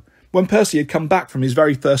ago, when Percy had come back from his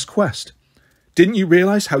very first quest. Didn't you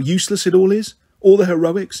realise how useless it all is? All the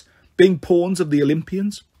heroics? Being pawns of the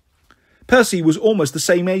Olympians? Percy was almost the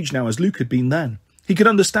same age now as Luke had been then. He could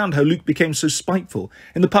understand how Luke became so spiteful.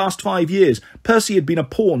 In the past 5 years, Percy had been a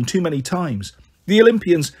pawn too many times. The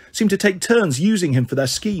Olympians seemed to take turns using him for their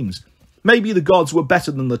schemes. Maybe the gods were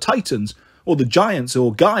better than the Titans, or the giants,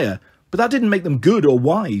 or Gaia, but that didn't make them good or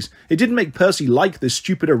wise. It didn't make Percy like this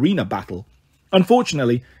stupid arena battle.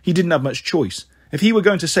 Unfortunately, he didn't have much choice. If he were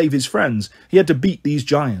going to save his friends, he had to beat these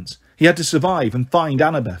giants. He had to survive and find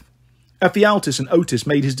Annabeth. Ephialtes and Otis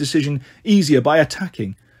made his decision easier by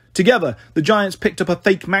attacking. Together, the giants picked up a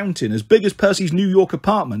fake mountain as big as Percy's New York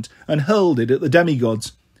apartment and hurled it at the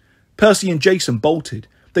demigods. Percy and Jason bolted.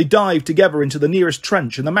 They dived together into the nearest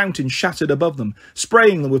trench and the mountain shattered above them,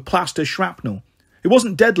 spraying them with plaster shrapnel. It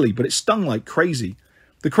wasn't deadly, but it stung like crazy.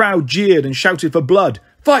 The crowd jeered and shouted for blood.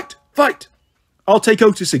 "Fight! Fight!" "I'll take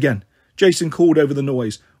Otis again," Jason called over the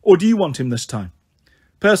noise. "Or do you want him this time?"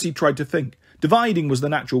 Percy tried to think. Dividing was the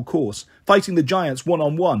natural course, fighting the giants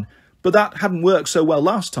one-on-one, but that hadn't worked so well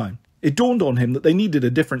last time. It dawned on him that they needed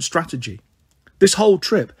a different strategy. This whole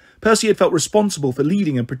trip, Percy had felt responsible for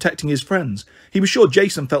leading and protecting his friends. He was sure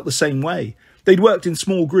Jason felt the same way. They'd worked in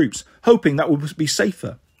small groups, hoping that would be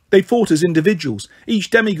safer. They'd fought as individuals,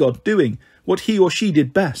 each demigod doing what he or she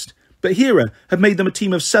did best. But Hera had made them a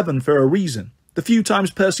team of 7 for a reason. The few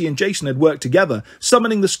times Percy and Jason had worked together,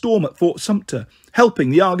 summoning the storm at Fort Sumter, helping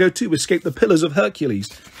the Argo II escape the Pillars of Hercules,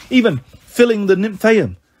 even filling the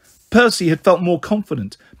Nymphaeum, Percy had felt more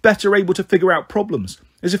confident, better able to figure out problems,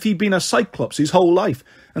 as if he'd been a Cyclops his whole life,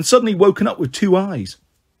 and suddenly woken up with 2 eyes.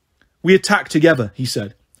 "We attack together," he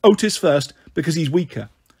said. "Otis first, because he's weaker.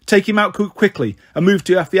 Take him out quickly and move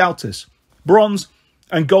to Ephialtes. Bronze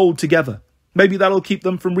and gold together. Maybe that'll keep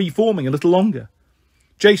them from reforming a little longer."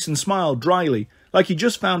 Jason smiled dryly, like he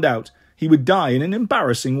just found out he would die in an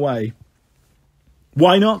embarrassing way.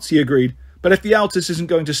 "Why not?" he agreed. "But Ephialtes isn't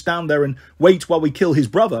going to stand there and wait while we kill his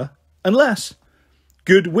brother. Unless—"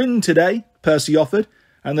 "Good wind today," Percy offered,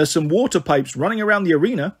 "and there's some water pipes running around the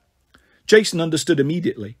arena." Jason understood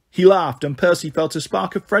immediately. He laughed, and Percy felt a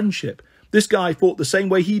spark of friendship. This guy thought the same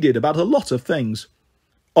way he did about a lot of things.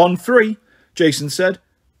 "On 3, Jason said.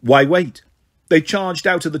 "Why wait?" They charged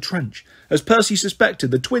out of the trench. As Percy suspected,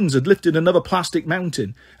 the twins had lifted another plastic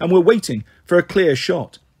mountain and were waiting for a clear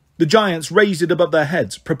shot. The giants raised it above their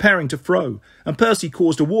heads, preparing to throw, and Percy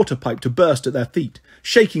caused a water pipe to burst at their feet,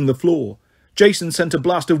 shaking the floor. Jason sent a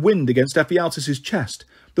blast of wind against Ephialtes' chest.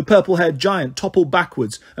 The purple-haired giant toppled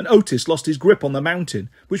backwards, and Otis lost his grip on the mountain,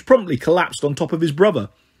 which promptly collapsed on top of his brother.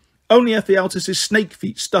 Only Ephialtes' snake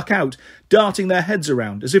feet stuck out, darting their heads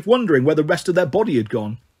around, as if wondering where the rest of their body had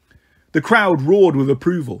gone. The crowd roared with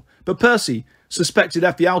approval, but Percy suspected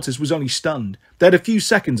Ephialtes was only stunned. They had a few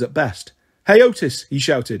seconds at best. "Hey, Otis," he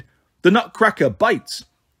shouted. "The nutcracker bites."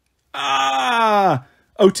 "Ah!"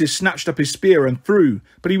 Otis snatched up his spear and threw,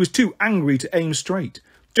 but he was too angry to aim straight.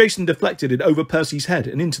 Jason deflected it over Percy's head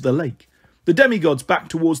and into the lake. The demigods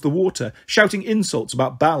backed towards the water, shouting insults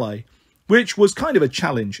about ballet, which was kind of a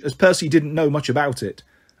challenge, as Percy didn't know much about it.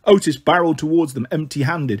 Otis barreled towards them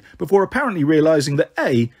empty-handed, before apparently realising that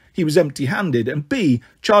A, he was empty-handed, and B,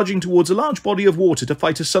 charging towards a large body of water to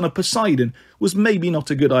fight a son of Poseidon was maybe not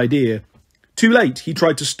a good idea. Too late, he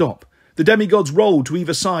tried to stop. The demigods rolled to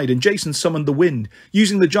either side, and Jason summoned the wind,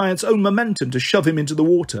 using the giant's own momentum to shove him into the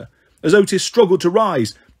water. As Otis struggled to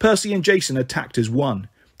rise, Percy and Jason attacked as one.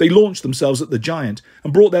 They launched themselves at the giant,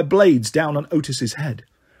 and brought their blades down on Otis's head.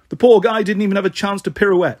 The poor guy didn't even have a chance to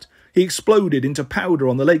pirouette. He exploded into powder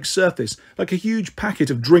on the lake's surface, like a huge packet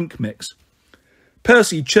of drink mix.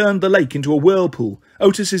 Percy churned the lake into a whirlpool.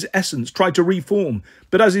 Otis's essence tried to reform,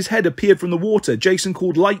 but as his head appeared from the water, Jason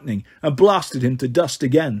called lightning and blasted him to dust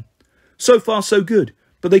again. So far so good,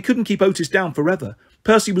 but they couldn't keep Otis down forever.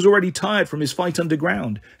 Percy was already tired from his fight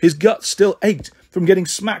underground. His guts still ached from getting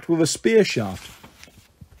smacked with a spear shaft.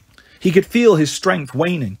 He could feel his strength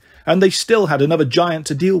waning, and they still had another giant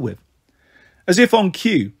to deal with. As if on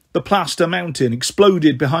cue, the plaster mountain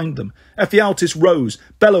exploded behind them. Ephialtes rose,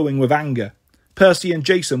 bellowing with anger. Percy and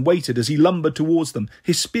Jason waited as he lumbered towards them,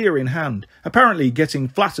 his spear in hand. Apparently getting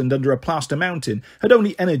flattened under a plaster mountain had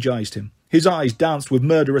only energised him. His eyes danced with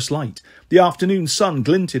murderous light. The afternoon sun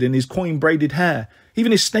glinted in his coin-braided hair.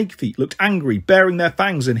 Even his snake feet looked angry, baring their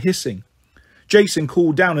fangs and hissing. Jason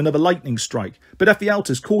called down another lightning strike, but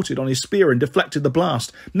Ephialtes caught it on his spear and deflected the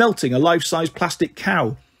blast, melting a life-size plastic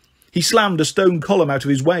cow. He slammed a stone column out of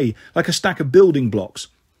his way, like a stack of building blocks.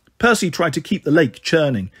 Percy tried to keep the lake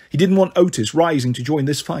churning. He didn't want Otis rising to join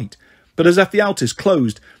this fight. But as Ephialtes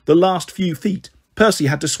closed the last few feet, Percy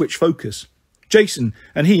had to switch focus. Jason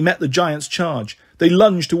and he met the giant's charge. They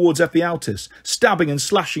lunged towards Ephialtes, stabbing and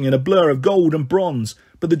slashing in a blur of gold and bronze,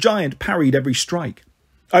 but the giant parried every strike.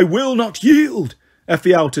 "I will not yield,"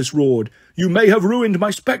 Ephialtes roared. "You may have ruined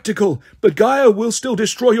my spectacle, but Gaia will still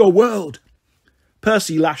destroy your world."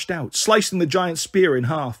 Percy lashed out, slicing the giant's spear in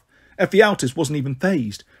half. Ephialtes wasn't even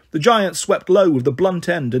fazed. The giant swept low with the blunt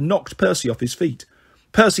end and knocked Percy off his feet.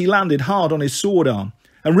 Percy landed hard on his sword arm,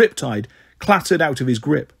 and Riptide clattered out of his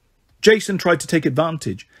grip. Jason tried to take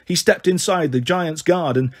advantage. He stepped inside the giant's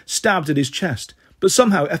guard and stabbed at his chest, but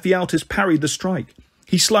somehow Ephialtes parried the strike.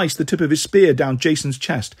 He sliced the tip of his spear down Jason's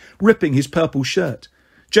chest, ripping his purple shirt.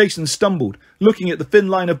 Jason stumbled, looking at the thin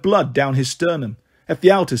line of blood down his sternum.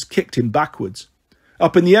 Ephialtes kicked him backwards.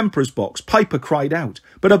 Up in the Emperor's box, Piper cried out,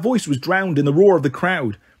 but her voice was drowned in the roar of the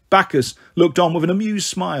crowd. Bacchus looked on with an amused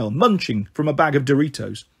smile, munching from a bag of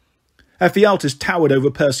Doritos. Ephialtes towered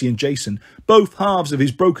over Percy and Jason, both halves of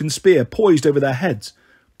his broken spear poised over their heads.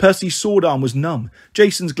 Percy's sword arm was numb.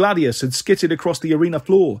 Jason's gladius had skittered across the arena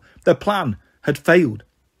floor. Their plan had failed.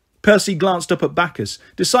 Percy glanced up at Bacchus,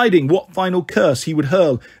 deciding what final curse he would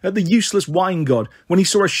hurl at the useless wine god when he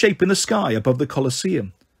saw a shape in the sky above the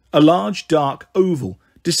Colosseum. A large, dark oval,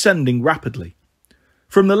 descending rapidly.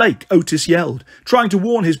 From the lake, Otis yelled, trying to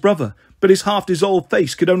warn his brother, but his half-dissolved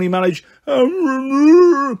face could only manage,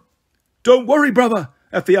 "Don't worry, brother,"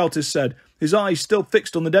 Ephialtes said, his eyes still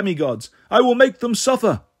fixed on the demigods. "I will make them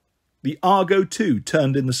suffer." The Argo too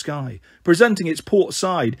turned in the sky, presenting its port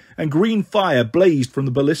side, and green fire blazed from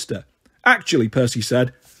the ballista. "Actually," Percy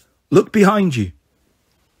said, "look behind you."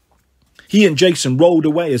 He and Jason rolled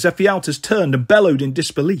away as Ephialtes turned and bellowed in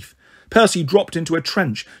disbelief. Percy dropped into a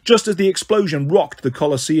trench just as the explosion rocked the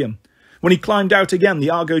Colosseum. When he climbed out again, the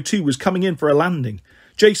Argo 2 was coming in for a landing.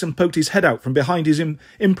 Jason poked his head out from behind his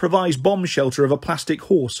improvised bomb shelter of a plastic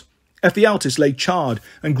horse. Ephialtes lay charred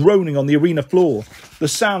and groaning on the arena floor, the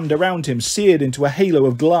sand around him seared into a halo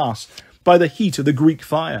of glass by the heat of the Greek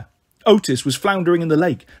fire. Otis was floundering in the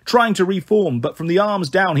lake, trying to reform, but from the arms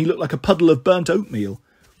down he looked like a puddle of burnt oatmeal.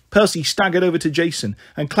 Percy staggered over to Jason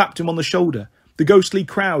and clapped him on the shoulder. The ghostly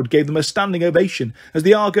crowd gave them a standing ovation as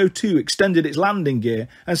the Argo 2 extended its landing gear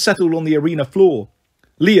and settled on the arena floor.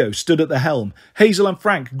 Leo stood at the helm, Hazel and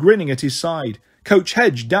Frank grinning at his side. Coach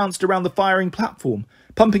Hedge danced around the firing platform,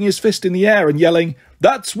 pumping his fist in the air and yelling,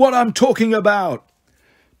 "That's what I'm talking about!"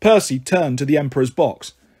 Percy turned to the Emperor's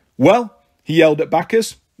box. "Well," he yelled at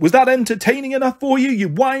Bacchus, "was that entertaining enough for you, you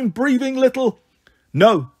wine-breathing little—"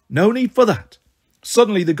 "No need for that."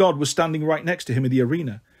 Suddenly the god was standing right next to him in the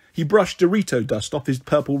arena. He brushed Dorito dust off his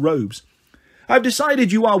purple robes. "I've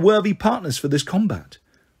decided you are worthy partners for this combat."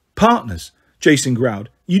 "Partners?" Jason growled.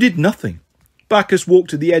 "You did nothing." Bacchus walked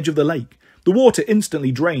to the edge of the lake. The water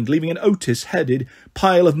instantly drained, leaving an Otis-headed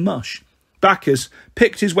pile of mush. Bacchus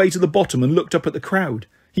picked his way to the bottom and looked up at the crowd.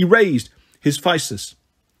 He raised his physis.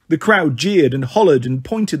 The crowd jeered and hollered and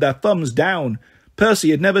pointed their thumbs down.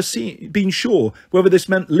 Percy had never been sure whether this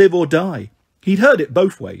meant live or die. He'd heard it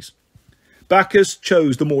both ways. Bacchus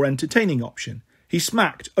chose the more entertaining option. He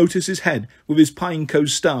smacked Otis's head with his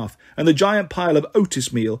pine-co's staff, and the giant pile of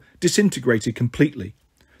Otis meal disintegrated completely.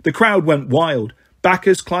 The crowd went wild.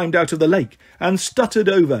 Bacchus climbed out of the lake and stuttered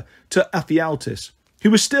over to Ephialtes,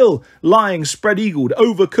 who was still lying spread-eagled,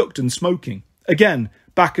 overcooked and smoking. Again,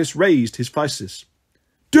 Bacchus raised his physis.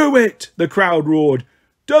 "Do it!" the crowd roared.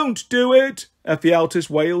 "Don't do it!" Ephialtes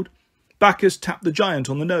wailed. Bacchus tapped the giant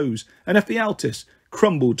on the nose, and Ephialtes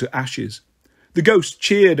crumbled to ashes. The ghost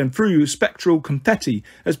cheered and threw spectral confetti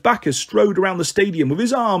as Bacchus strode around the stadium with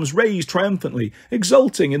his arms raised triumphantly,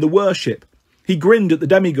 exulting in the worship. He grinned at the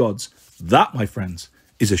demigods. "That, my friends,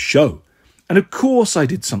 is a show. And of course I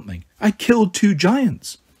did something. I killed 2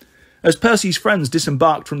 giants." As Percy's friends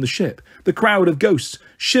disembarked from the ship, the crowd of ghosts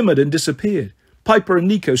shimmered and disappeared. Piper and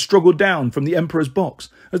Nico struggled down from the Emperor's box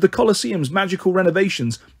as the Colosseum's magical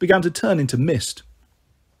renovations began to turn into mist.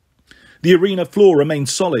 The arena floor remained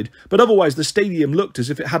solid, but otherwise the stadium looked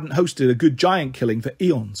as if it hadn't hosted a good giant killing for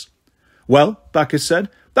eons. "Well," Bacchus said,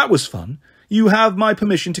 "that was fun. You have my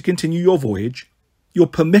permission to continue your voyage." "Your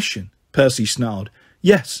permission?" Percy snarled.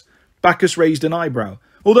 "Yes." Bacchus raised an eyebrow.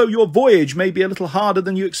 "Although your voyage may be a little harder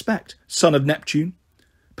than you expect, son of Neptune."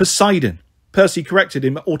 "Poseidon." Percy corrected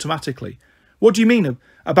him automatically. "What do you mean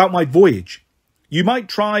about my voyage?" "You might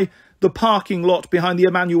try the parking lot behind the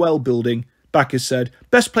Emmanuel building," Bacchus said.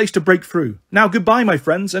 "Best place to break through. Now goodbye, my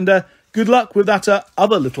friends, and good luck with that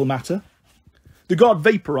other little matter." The god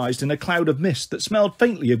vaporized in a cloud of mist that smelled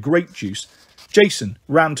faintly of grape juice. Jason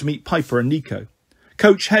ran to meet Piper and Nico.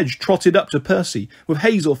 Coach Hedge trotted up to Percy, with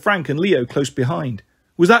Hazel, Frank and Leo close behind.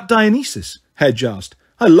 "Was that Dionysus?" Hedge asked.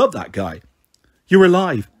 "I love that guy." "You're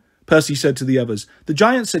alive," Percy said to the others. "The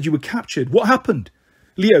giant said you were captured. What happened?"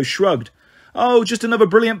 Leo shrugged. "Oh, just another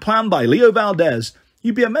brilliant plan by Leo Valdez.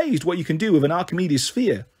 You'd be amazed what you can do with an Archimedes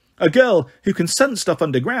sphere. A girl who can sense stuff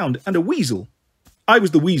underground, and a weasel." "I was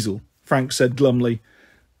the weasel," Frank said glumly.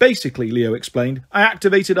 "Basically," Leo explained, "I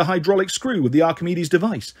activated a hydraulic screw with the Archimedes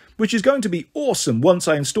device, which is going to be awesome once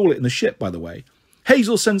I install it in the ship, by the way.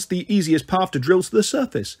 Hazel sensed the easiest path to drill to the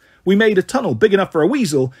surface. We made a tunnel big enough for a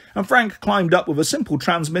weasel, and Frank climbed up with a simple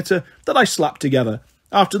transmitter that I slapped together.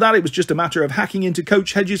 After that, it was just a matter of hacking into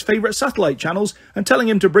Coach Hedge's favourite satellite channels and telling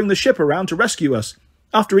him to bring the ship around to rescue us.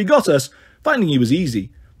 After he got us, finding he was easy,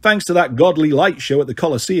 thanks to that godly light show at the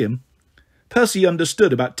Colosseum." Percy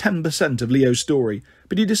understood about 10% of Leo's story,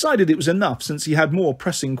 but he decided it was enough since he had more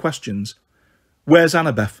pressing questions. Where's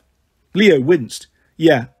Annabeth? Leo winced.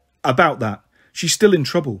 Yeah, about that. She's still in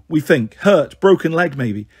trouble, we think. Hurt, broken leg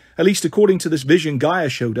maybe. At least according to this vision Gaia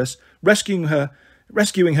showed us, rescuing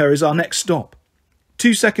her is our next stop.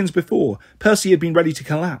 2 seconds before, Percy had been ready to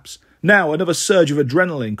collapse. Now another surge of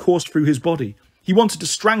adrenaline coursed through his body. He wanted to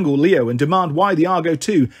strangle Leo and demand why the Argo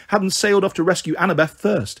 2 hadn't sailed off to rescue Annabeth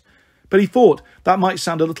first. But he thought that might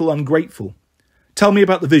sound a little ungrateful. Tell me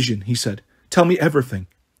about the vision, he said. Tell me everything.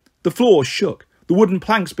 The floor shook. The wooden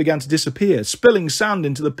planks began to disappear, spilling sand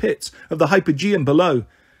into the pits of the Hypogean below.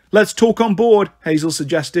 Let's talk on board, Hazel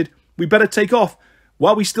suggested. We better take off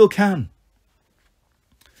while we still can.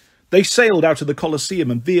 They sailed out of the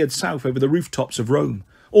Colosseum and veered south over the rooftops of Rome.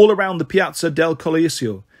 All around the Piazza del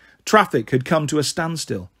Coliseo, traffic had come to a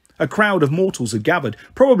standstill. A crowd of mortals had gathered,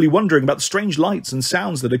 probably wondering about the strange lights and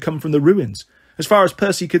sounds that had come from the ruins. As far as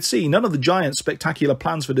Percy could see, none of the giant's spectacular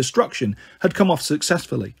plans for destruction had come off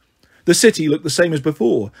successfully. The city looked the same as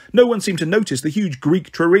before. No one seemed to notice the huge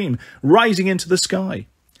Greek trireme rising into the sky.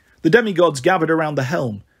 The demigods gathered around the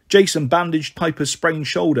helm. Jason bandaged Piper's sprained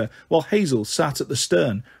shoulder, while Hazel sat at the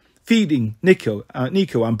stern, feeding Nico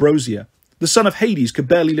ambrosia. The son of Hades could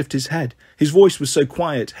barely lift his head. His voice was so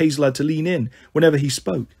quiet, Hazel had to lean in whenever he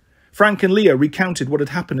spoke. Frank and Leo recounted what had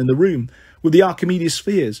happened in the room with the Archimedes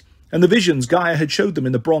spheres, and the visions Gaia had showed them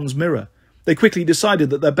in the bronze mirror. They quickly decided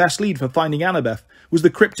that their best lead for finding Annabeth was the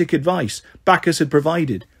cryptic advice Bacchus had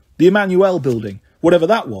provided, the Emmanuel building, whatever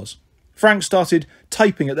that was. Frank started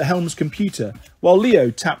typing at the helm's computer, while Leo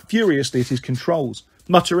tapped furiously at his controls,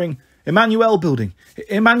 muttering, Emmanuel building,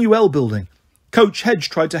 Emmanuel building. Coach Hedge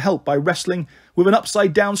tried to help by wrestling with an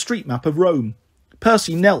upside-down street map of Rome.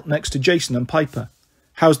 Percy knelt next to Jason and Piper.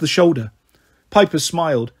 How's the shoulder? Piper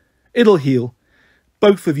smiled. It'll heal.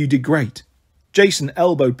 Both of you did great. Jason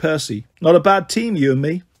elbowed Percy. Not a bad team, you and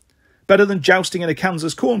me. Better than jousting in a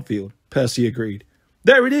Kansas cornfield, Percy agreed.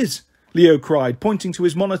 There it is, Leo cried, pointing to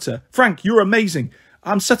his monitor. Frank, you're amazing.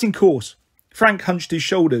 I'm setting course. Frank hunched his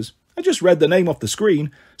shoulders. I just read the name off the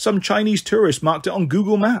screen. Some Chinese tourist marked it on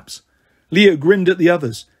Google Maps. Leo grinned at the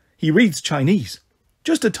others. He reads Chinese.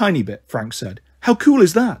 Just a tiny bit, Frank said. How cool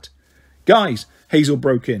is that? Guys, Hazel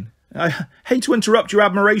broke in. I hate to interrupt your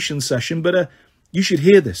admiration session, but you should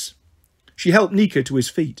hear this. She helped Nico to his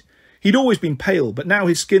feet. He'd always been pale, but now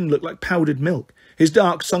his skin looked like powdered milk. His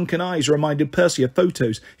dark, sunken eyes reminded Percy of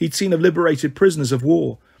photos he'd seen of liberated prisoners of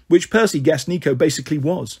war, which Percy guessed Nico basically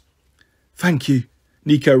was. Thank you,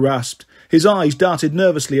 Nico rasped. His eyes darted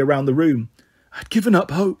nervously around the room. I'd given up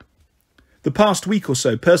hope. The past week or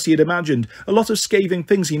so, Percy had imagined a lot of scathing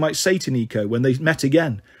things he might say to Nico when they met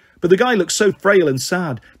again, but the guy looked so frail and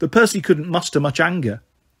sad that Percy couldn't muster much anger.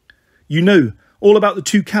 You knew all about the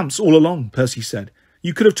 2 camps all along, Percy said.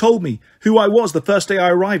 You could have told me who I was the first day I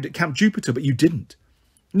arrived at Camp Jupiter, but you didn't.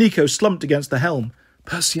 Nico slumped against the helm.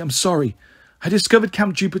 Percy, I'm sorry. I discovered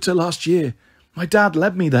Camp Jupiter last year. My dad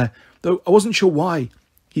led me there, though I wasn't sure why.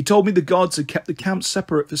 He told me the gods had kept the camps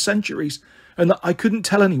separate for centuries, and that I couldn't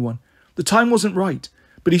tell anyone. The time wasn't right,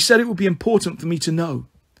 but he said it would be important for me to know.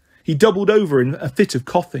 He doubled over in a fit of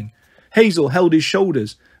coughing. Hazel held his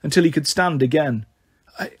shoulders until he could stand again.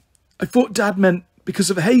 I thought Dad meant because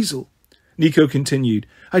of Hazel, Nico continued.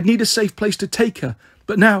 I'd need a safe place to take her,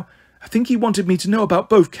 but now I think he wanted me to know about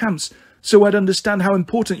both camps so I'd understand how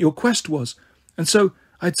important your quest was, and so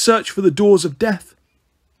I'd search for the doors of death.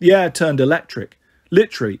 The air turned electric,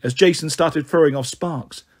 literally, as Jason started throwing off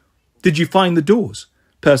sparks. Did you find the doors?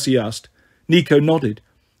 Percy asked. Nico nodded.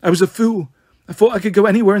 I was a fool. I thought I could go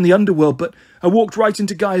anywhere in the underworld, but I walked right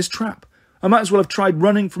into Gaia's trap. I might as well have tried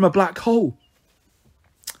running from a black hole.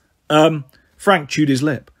 Frank chewed his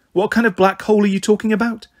lip. What kind of black hole are you talking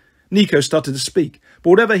about? Nico started to speak,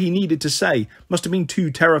 but whatever he needed to say must have been too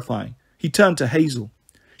terrifying. He turned to Hazel.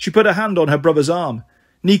 She put a hand on her brother's arm.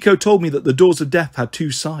 Nico told me that the doors of death had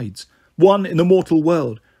 2 sides. One in the mortal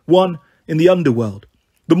world, one in the underworld.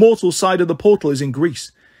 The mortal side of the portal is in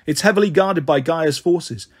Greece. It's heavily guarded by Gaia's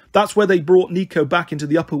forces. That's where they brought Nico back into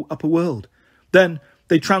the upper world. Then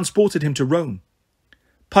they transported him to Rome.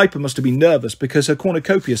 Piper must have been nervous because her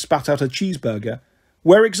cornucopia spat out a cheeseburger.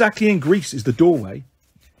 Where exactly in Greece is the doorway?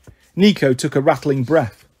 Nico took a rattling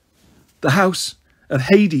breath. The house of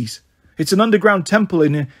Hades. It's an underground temple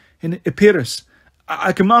in Epirus.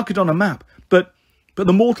 I can mark it on a map, but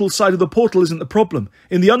the mortal side of the portal isn't the problem.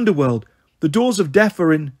 In the underworld, the doors of death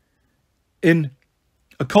are in...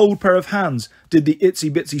 A cold pair of hands did the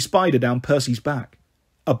itsy-bitsy spider down Percy's back.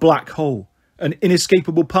 A black hole. An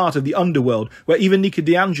inescapable part of the underworld where even Nika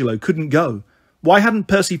D'Angelo couldn't go. Why hadn't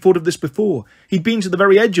Percy thought of this before? He'd been to the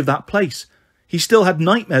very edge of that place. He still had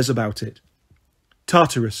nightmares about it.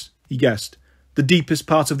 Tartarus, he guessed. The deepest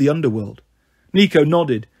part of the underworld. Nico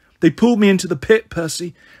nodded. They pulled me into the pit,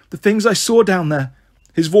 Percy. The things I saw down there.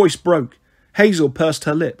 His voice broke. Hazel pursed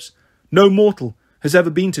her lips. No mortal has ever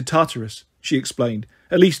been to Tartarus, she explained.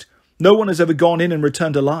 At least, no one has ever gone in and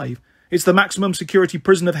returned alive. It's the maximum security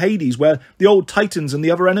prison of Hades, where the old titans and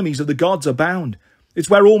the other enemies of the gods are bound. It's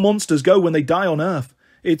where all monsters go when they die on Earth.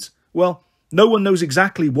 Well, no one knows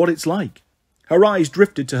exactly what it's like. Her eyes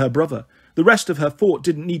drifted to her brother. The rest of her thought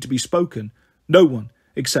didn't need to be spoken. No one,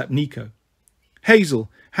 except Nico. Hazel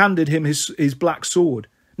handed him his black sword.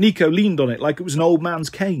 Nico leaned on it like it was an old man's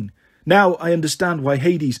cane. Now I understand why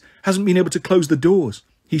Hades hasn't been able to close the doors,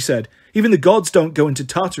 he said. Even the gods don't go into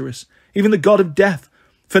Tartarus. Even the god of death,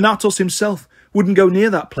 Thanatos himself, wouldn't go near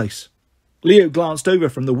that place. Leo glanced over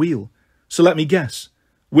from the wheel. So let me guess.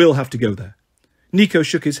 We'll have to go there. Nico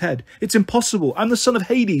shook his head. It's impossible. I'm the son of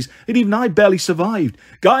Hades, and even I barely survived.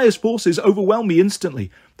 Gaia's forces overwhelmed me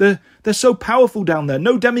instantly. They're so powerful down there.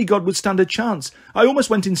 No demigod would stand a chance. I almost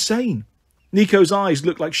went insane. Nico's eyes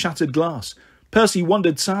looked like shattered glass. Percy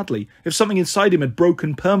wondered sadly if something inside him had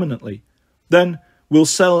broken permanently. Then we'll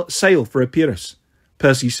sail for Epirus,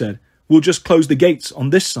 Percy said. We'll just close the gates on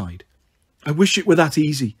this side. I wish it were that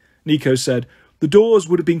easy, Nico said. The doors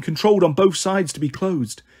would have been controlled on both sides to be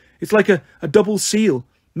closed. It's like a double seal.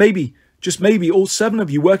 Maybe, just maybe, all 7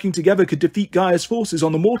 of you working together could defeat Gaia's forces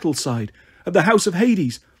on the mortal side, at the House of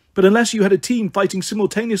Hades. But unless you had a team fighting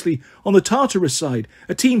simultaneously on the Tartarus side,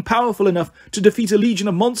 a team powerful enough to defeat a legion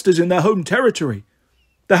of monsters in their home territory.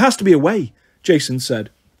 There has to be a way, Jason said.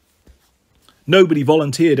 Nobody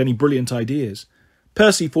volunteered any brilliant ideas.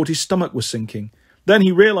 Percy thought his stomach was sinking. Then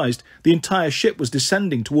he realised the entire ship was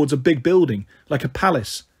descending towards a big building, like a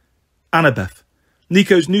palace. Annabeth.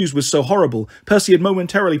 Nico's news was so horrible, Percy had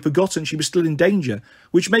momentarily forgotten she was still in danger,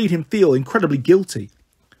 which made him feel incredibly guilty.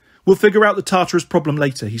 We'll figure out the Tartarus problem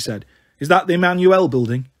later, he said. Is that the Emmanuel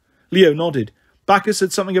building? Leo nodded. Bacchus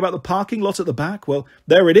said something about the parking lot at the back. Well,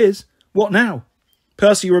 there it is. What now?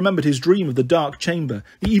 Percy remembered his dream of the dark chamber,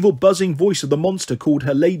 the evil buzzing voice of the monster called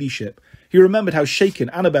her ladyship. He remembered how shaken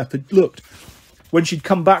Annabeth had looked when she'd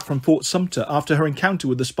come back from Fort Sumter after her encounter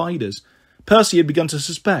with the spiders. Percy had begun to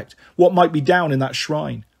suspect what might be down in that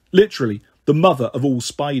shrine. Literally, the mother of all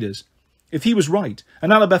spiders. If he was right,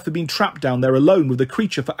 and Annabeth had been trapped down there alone with the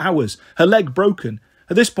creature for hours, her leg broken,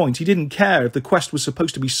 at this point he didn't care if the quest was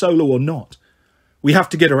supposed to be solo or not. We have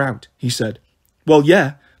to get her out, he said. Well,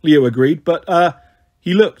 yeah, Leo agreed, but,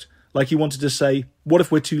 he looked like he wanted to say, what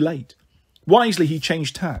if we're too late? Wisely he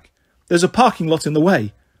changed tack. There's a parking lot in the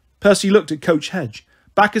way. Percy looked at Coach Hedge.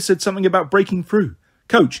 Bacchus said something about breaking through.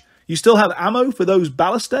 Coach, you still have ammo for those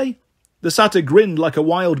ballistae? The satyr grinned like a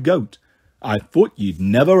wild goat. I thought you'd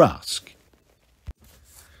never ask.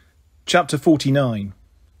 Chapter 49.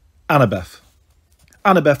 Annabeth.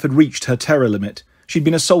 Annabeth had reached her terror limit. She'd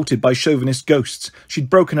been assaulted by chauvinist ghosts. She'd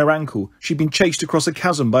broken her ankle. She'd been chased across a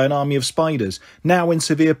chasm by an army of spiders, now in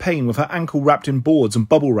severe pain with her ankle wrapped in boards and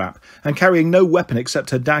bubble wrap, and carrying no weapon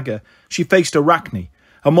except her dagger. She faced Arachne,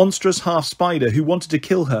 a monstrous half-spider who wanted to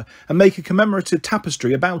kill her and make a commemorative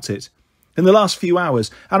tapestry about it. In the last few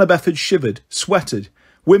hours, Annabeth had shivered, sweated,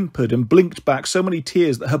 whimpered and blinked back so many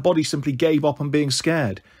tears that her body simply gave up on being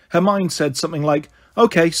scared. Her mind said something like,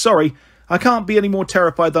 "Okay, sorry, I can't be any more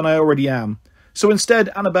terrified than I already am." So instead,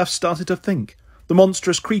 Annabeth started to think. The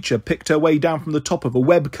monstrous creature picked her way down from the top of a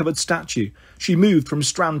web-covered statue. She moved from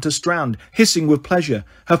strand to strand, hissing with pleasure,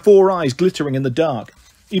 her 4 eyes glittering in the dark.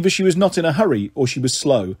 Either she was not in a hurry, or she was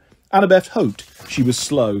slow. Annabeth hoped she was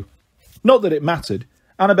slow. Not that it mattered.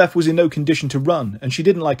 Annabeth was in no condition to run, and she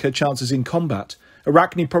didn't like her chances in combat.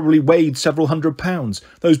 Arachne probably weighed several hundred pounds.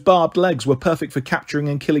 Those barbed legs were perfect for capturing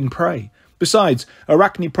and killing prey. Besides,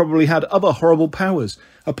 Arachne probably had other horrible powers,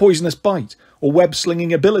 a poisonous bite, or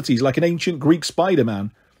web-slinging abilities like an ancient Greek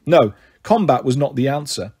Spider-Man. No, combat was not the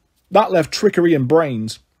answer. That left trickery and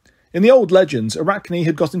brains. In the old legends, Arachne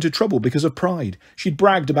had got into trouble because of pride. She'd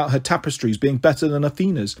bragged about her tapestries being better than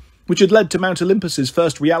Athena's, which had led to Mount Olympus's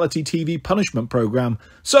first reality TV punishment programme.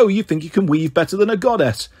 So you think you can weave better than a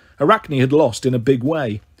goddess? Arachne had lost in a big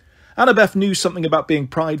way. Annabeth knew something about being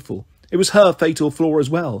prideful. It was her fatal flaw as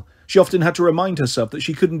well. She often had to remind herself that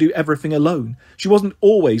she couldn't do everything alone. She wasn't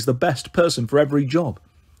always the best person for every job.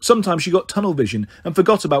 Sometimes she got tunnel vision and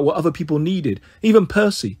forgot about what other people needed, even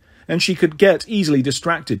Percy, and she could get easily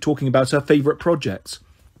distracted talking about her favourite projects.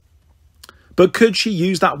 But could she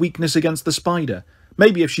use that weakness against the spider?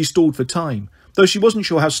 Maybe if she stalled for time, though she wasn't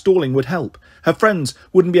sure how stalling would help. Her friends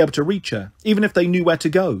wouldn't be able to reach her, even if they knew where to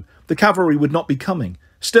go. The cavalry would not be coming.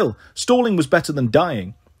 Still, stalling was better than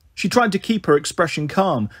dying. She tried to keep her expression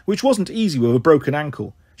calm, which wasn't easy with a broken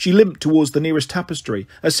ankle. She limped towards the nearest tapestry,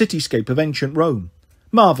 a cityscape of ancient Rome.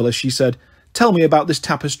 "Marvellous," she said. Tell me about this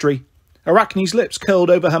tapestry." Arachne's lips curled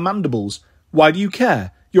over her mandibles. "Why do you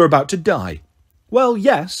care? You're about to die." "Well,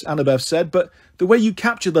 yes," Annabeth said, "but the way you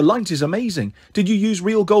capture the light is amazing. Did you use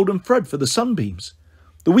real golden thread for the sunbeams?"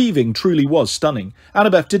 The weaving truly was stunning.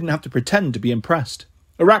 Annabeth didn't have to pretend to be impressed.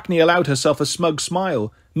 Arachne allowed herself a smug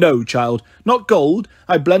smile. "No, child, not gold.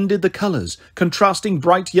 I blended the colours, contrasting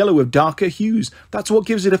bright yellow with darker hues. That's what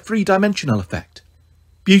gives it a three-dimensional effect."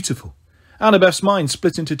 Beautiful. Annabeth's mind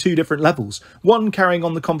split into two different levels, one carrying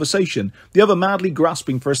on the conversation, the other madly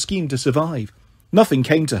grasping for a scheme to survive. Nothing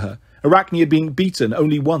came to her. Arachne had been beaten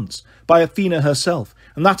only once, by Athena herself,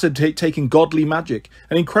 and that had taken godly magic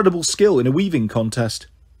and incredible skill in a weaving contest.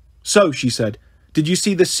 "So," she said, "did you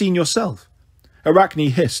see this scene yourself?" Arachne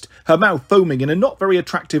hissed, her mouth foaming in a not very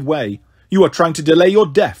attractive way. "You are trying to delay your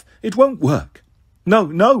death. It won't work." No,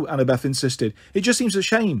 Annabeth insisted. "It just seems a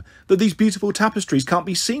shame that these beautiful tapestries can't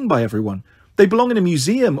be seen by everyone. They belong in a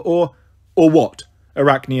museum or..." "Or what?"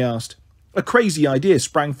 Arachne asked. A crazy idea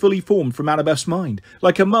sprang fully formed from Annabeth's mind,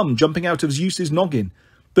 like a mum jumping out of Zeus's noggin.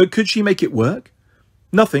 But could she make it work?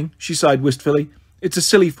 "Nothing," she sighed wistfully. "It's a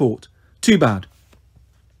silly thought. Too bad."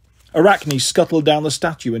 Arachne scuttled down the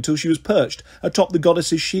statue until she was perched atop the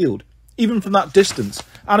goddess's shield. Even from that distance,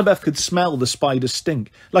 Annabeth could smell the spider's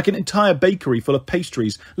stink, like an entire bakery full of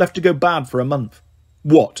pastries left to go bad for a month.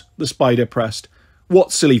 "What?" the spider pressed.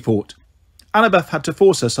 "What silly thought?" Annabeth had to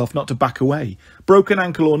force herself not to back away. Broken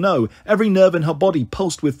ankle or no, every nerve in her body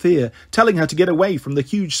pulsed with fear, telling her to get away from the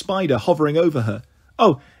huge spider hovering over her.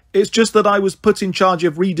 "Oh, it's just that I was put in charge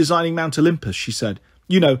of redesigning Mount Olympus," she said.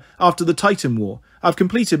 "You know, after the Titan War. I've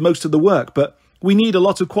completed most of the work, but we need a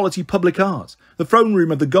lot of quality public art. The throne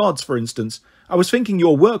room of the gods, for instance. I was thinking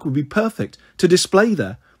your work would be perfect to display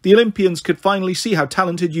there. The Olympians could finally see how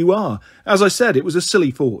talented you are. As I said, it was a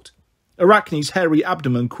silly thought." Arachne's hairy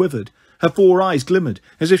abdomen quivered. Her four eyes glimmered,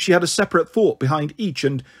 as if she had a separate thought behind each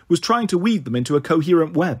and was trying to weave them into a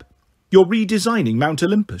coherent web. "You're redesigning Mount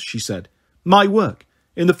Olympus," she said. "My work.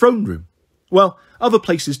 In the throne room." "Well, other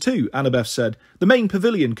places too," Annabeth said. "The main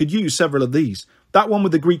pavilion could use several of these. That one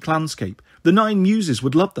with the Greek landscape. The 9 muses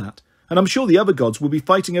would love that. And I'm sure the other gods will be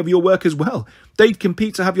fighting over your work as well. They'd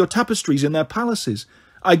compete to have your tapestries in their palaces.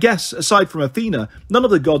 I guess, aside from Athena, none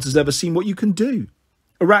of the gods has ever seen what you can do."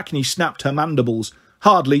 Arachne snapped her mandibles.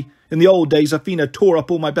 "Hardly. In the old days, Athena tore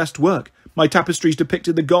up all my best work. My tapestries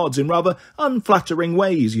depicted the gods in rather unflattering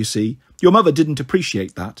ways, you see. Your mother didn't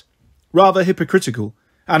appreciate that." "Rather hypocritical,"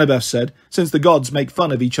 Annabeth said, "since the gods make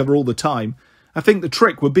fun of each other all the time. I think the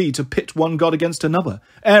trick would be to pit one god against another.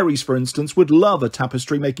 Ares, for instance, would love a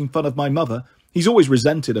tapestry making fun of my mother. He's always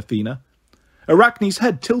resented Athena." Arachne's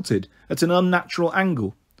head tilted at an unnatural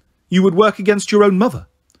angle. "You would work against your own mother?"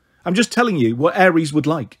 "I'm just telling you what Ares would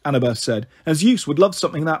like," Annabeth said, "and Zeus would love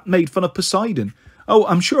something that made fun of Poseidon. Oh,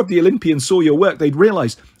 I'm sure if the Olympians saw your work, they'd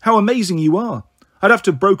realise how amazing you are. I'd have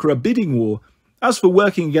to broker a bidding war. As for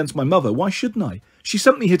working against my mother, why shouldn't I? She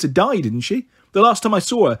sent me here to die, didn't she? The last time I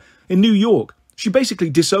saw her, in New York, she basically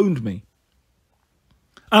disowned me."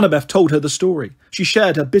 Annabeth told her the story. She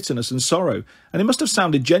shared her bitterness and sorrow, and it must have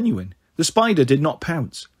sounded genuine. The spider did not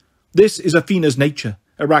pounce. "This is Athena's nature,"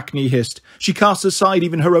 Arachne hissed. "She casts aside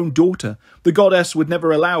even her own daughter. The goddess would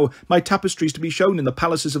never allow my tapestries to be shown in the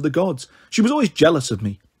palaces of the gods. She was always jealous of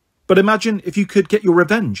me. But imagine if you could get your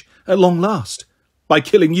revenge, at long last." "By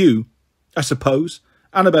killing you?" "I suppose."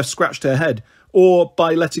 Annabeth scratched her head. "Or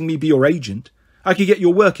by letting me be your agent. I could get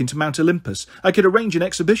your work into Mount Olympus. I could arrange an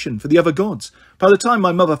exhibition for the other gods. By the time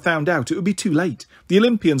my mother found out, it would be too late. The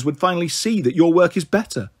Olympians would finally see that your work is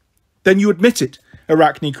better." "Then you admit it?"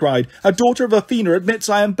 Arachne cried. "A daughter of Athena admits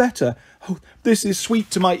I am better. Oh, this is sweet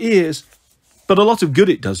to my ears." "But a lot of good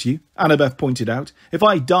it does you," Annabeth pointed out. "If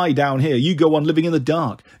I die down here, you go on living in the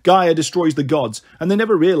dark. Gaia destroys the gods, and they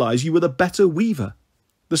never realise you were the better weaver."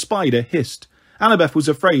 The spider hissed. Annabeth was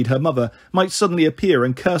afraid her mother might suddenly appear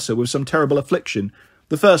and curse her with some terrible affliction.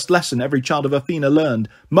 The first lesson every child of Athena learned: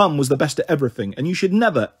 Mum was the best at everything, and you should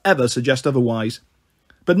never, ever suggest otherwise.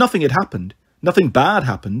 But nothing had happened. Nothing bad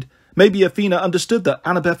happened. Maybe Athena understood that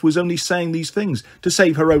Annabeth was only saying these things to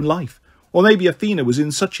save her own life. Or maybe Athena was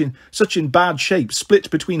in such bad shape, split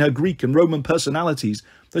between her Greek and Roman personalities,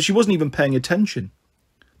 that she wasn't even paying attention.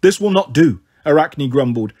 "This will not do," Arachne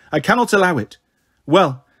grumbled. "I cannot allow it."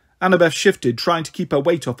 "Well," Annabeth shifted, trying to keep her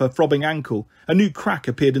weight off her throbbing ankle. A new crack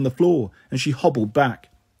appeared in the floor, and she hobbled back.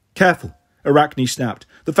 "Careful," Arachne snapped.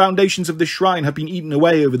 "The foundations of this shrine have been eaten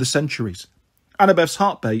away over the centuries." Annabeth's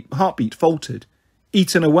heartbeat faltered.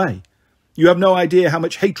 "Eaten away? You have no idea how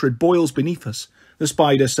much hatred boils beneath us," the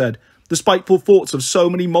spider said. "The spiteful thoughts of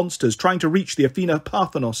so many monsters trying to reach the Athena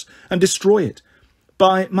Parthenos and destroy it.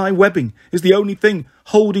 My webbing is the only thing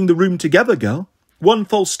holding the room together, girl. One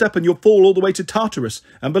false step and you'll fall all the way to Tartarus.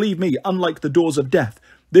 And believe me, unlike the doors of death,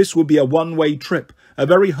 this will be a one-way trip, a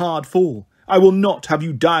very hard fall. I will not have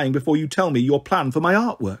you dying before you tell me your plan for my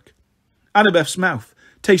artwork. Annabeth's mouth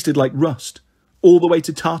tasted like rust. All the way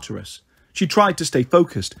to Tartarus. She tried to stay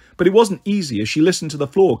focused, but it wasn't easy as she listened to the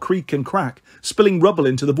floor creak and crack, spilling rubble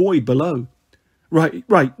into the void below. Right,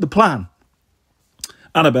 the plan,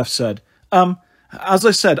 Annabeth said. As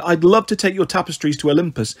I said, I'd love to take your tapestries to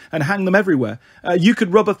Olympus and hang them everywhere. You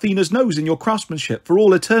could rub Athena's nose in your craftsmanship for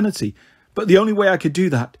all eternity. But the only way I could do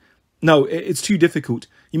that... No, it's too difficult.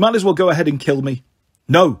 You might as well go ahead and kill me.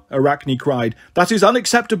 No, Arachne cried. That is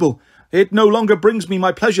unacceptable. It no longer brings me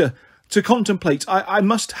my pleasure to contemplate. I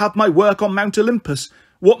must have my work on Mount Olympus.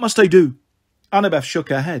 What must I do? Annabeth shook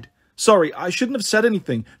her head. Sorry, I shouldn't have said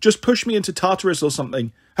anything. Just push me into Tartarus or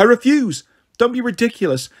something. I refuse. Don't be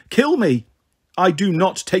ridiculous. Kill me. I do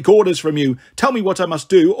not take orders from you. Tell me what I must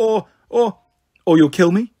do, or you'll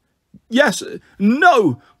kill me? Yes.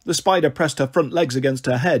 No. The spider pressed her front legs against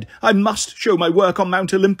her head. I must show my work on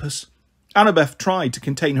Mount Olympus. Annabeth tried to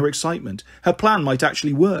contain her excitement. Her plan might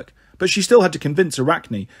actually work, but she still had to convince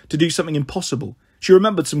Arachne to do something impossible. She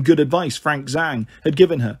remembered some good advice Frank Zhang had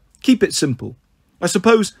given her. Keep it simple. I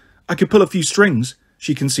suppose I could pull a few strings,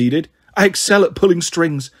 she conceded. I excel at pulling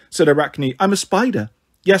strings, said Arachne. I'm a spider.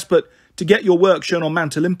 Yes, but to get your work shown on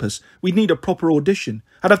Mount Olympus, we'd need a proper audition.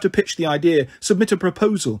 I'd have to pitch the idea, submit a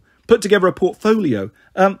proposal, put together a portfolio.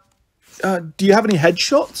 Do you have any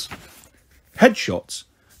headshots? Headshots?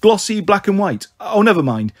 Glossy, black and white. Oh, never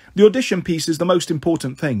mind. The audition piece is the most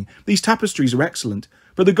important thing. These tapestries are excellent,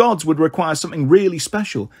 but the gods would require something really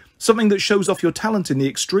special, something that shows off your talent in the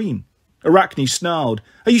extreme. Arachne snarled.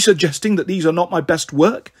 Are you suggesting that these are not my best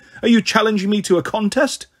work? Are you challenging me to a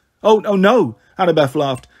contest? Oh, no, Annabeth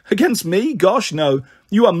laughed. Against me? Gosh, no.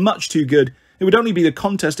 You are much too good. It would only be the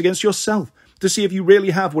contest against yourself, to see if you really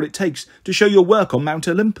have what it takes to show your work on Mount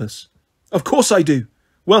Olympus. Of course I do.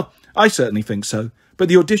 Well, I certainly think so. But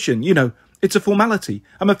the audition, it's a formality.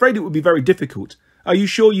 I'm afraid it would be very difficult. Are you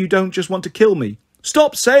sure you don't just want to kill me?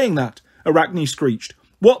 Stop saying that, Arachne screeched.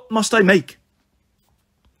 What must I make?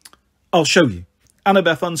 I'll show you.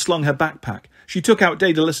 Annabeth unslung her backpack. She took out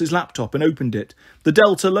Daedalus's laptop and opened it. The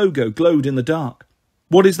Delta logo glowed in the dark.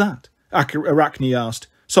 What is that? Arachne asked.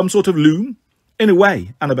 Some sort of loom? In a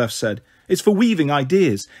way, Annabeth said. It's for weaving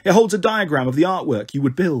ideas. It holds a diagram of the artwork you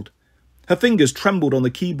would build. Her fingers trembled on the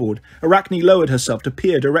keyboard. Arachne lowered herself to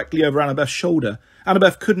peer directly over Annabeth's shoulder.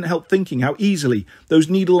 Annabeth couldn't help thinking how easily those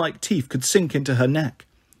needle-like teeth could sink into her neck.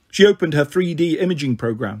 She opened her 3D imaging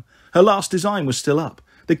program. Her last design was still up.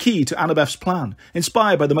 The key to Annabeth's plan,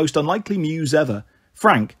 inspired by the most unlikely muse ever,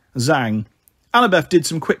 Frank Zhang. Annabeth did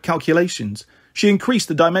some quick calculations. She increased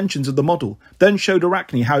the dimensions of the model, then showed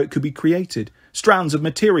Arachne how it could be created. Strands of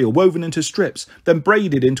material woven into strips, then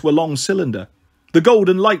braided into a long cylinder. The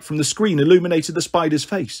golden light from the screen illuminated the spider's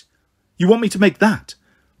face. You want me to make that?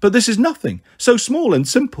 But this is nothing. So small and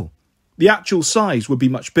simple. The actual size would be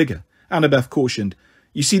much bigger, Annabeth cautioned.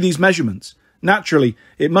 You see these measurements? Naturally,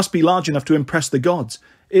 it must be large enough to impress the gods.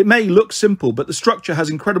 It may look simple, but the structure has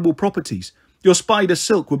incredible properties. Your spider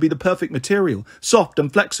silk would be the perfect material, soft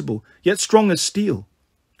and flexible, yet strong as steel.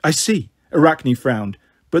 I see, Arachne frowned,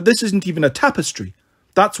 but this isn't even a tapestry.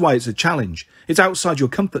 That's why it's a challenge. It's outside your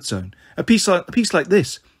comfort zone. A piece like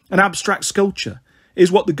this, an abstract sculpture,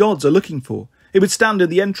 is what the gods are looking for. It would stand in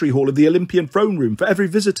the entry hall of the Olympian throne room for every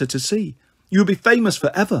visitor to see. You would be famous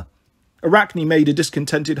forever. Arachne made a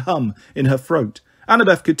discontented hum in her throat.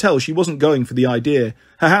 Annabeth could tell she wasn't going for the idea.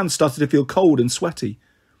 Her hands started to feel cold and sweaty.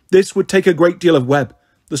 This would take a great deal of web,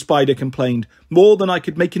 the spider complained. More than I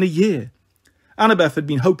could make in a year. Annabeth had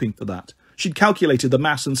been hoping for that. She'd calculated the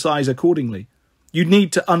mass and size accordingly. You'd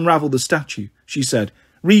need to unravel the statue, she said.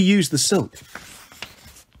 Reuse the silk.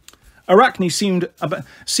 Arachne seemed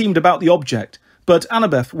about the object, but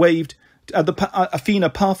Annabeth waved at the Athena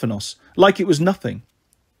Parthenos like it was nothing.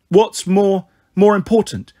 What's more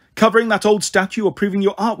important, covering that old statue or proving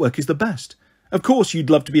your artwork is the best? Of course you'd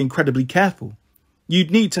love to be incredibly careful.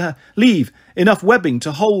 You'd need to leave enough webbing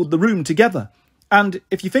to hold the room together. And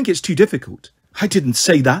if you think it's too difficult... I didn't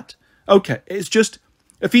say that. Okay, it's just...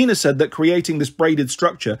 Athena said that creating this braided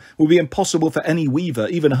structure will be impossible for any weaver,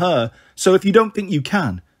 even her. So if you don't think you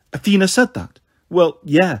can... Athena said that. Well,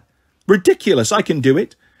 yeah. Ridiculous, I can do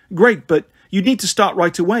it. Great, but you'd need to start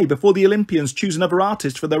right away before the Olympians choose another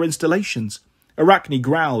artist for their installations. Arachne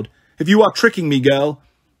growled. If you are tricking me, girl,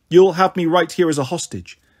 you'll have me right here as a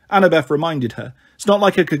hostage. Annabeth reminded her. It's not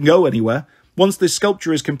like I can go anywhere. Once this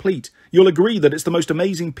sculpture is complete, you'll agree that it's the most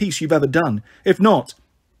amazing piece you've ever done. If not,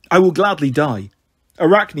 I will gladly die.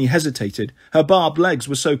 Arachne hesitated. Her barbed legs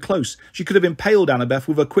were so close she could have impaled Annabeth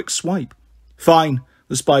with a quick swipe. "Fine,"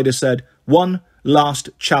 the spider said. "One last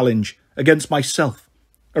challenge against myself."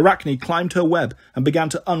 Arachne climbed her web and began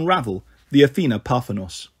to unravel the Athena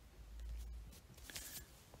Parthenos.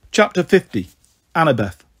 Chapter 50.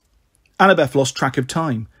 Annabeth. Annabeth lost track of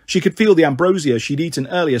time. She could feel the ambrosia she'd eaten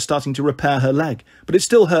earlier starting to repair her leg, but it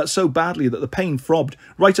still hurt so badly that the pain throbbed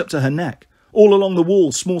right up to her neck. All along the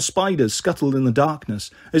wall, small spiders scuttled in the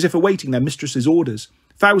darkness, as if awaiting their mistress's orders.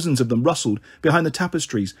 Thousands of them rustled behind the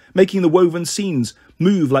tapestries, making the woven scenes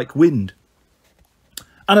move like wind.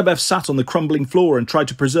 Annabeth sat on the crumbling floor and tried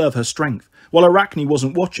to preserve her strength. While Arachne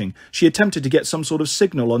wasn't watching, she attempted to get some sort of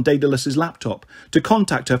signal on Daedalus's laptop to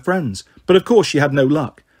contact her friends, but of course she had no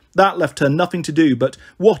luck. That left her nothing to do but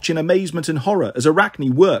watch in amazement and horror as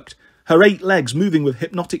Arachne worked, her 8 legs moving with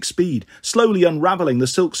hypnotic speed, slowly unravelling the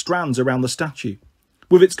silk strands around the statue.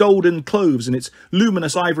 With its golden clothes and its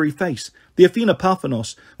luminous ivory face, the Athena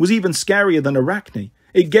Parthenos was even scarier than Arachne.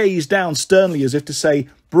 It gazed down sternly as if to say,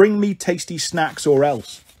 "Bring me tasty snacks or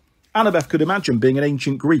else." Annabeth could imagine being an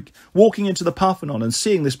ancient Greek, walking into the Parthenon and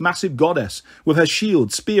seeing this massive goddess with her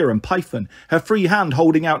shield, spear and python, her free hand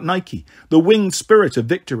holding out Nike, the winged spirit of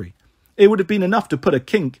victory. It would have been enough to put a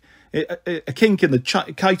kink in the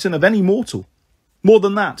chiton of any mortal. More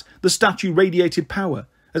than that, the statue radiated power.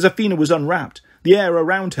 As Athena was unwrapped, the air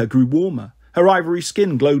around her grew warmer. Her ivory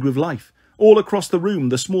skin glowed with life. All across the room,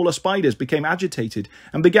 the smaller spiders became agitated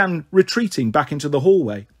and began retreating back into the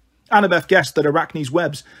hallway. Annabeth guessed that Arachne's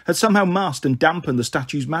webs had somehow masked and dampened the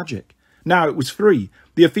statue's magic. Now it was free.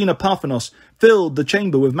 The Athena Parthenos filled the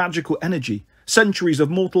chamber with magical energy. Centuries of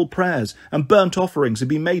mortal prayers and burnt offerings had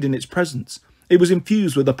been made in its presence. It was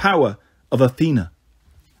infused with the power of Athena.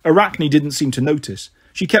 Arachne didn't seem to notice.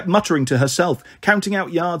 She kept muttering to herself, counting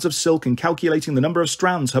out yards of silk and calculating the number of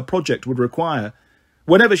strands her project would require.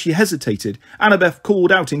 Whenever she hesitated, Annabeth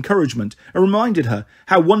called out encouragement and reminded her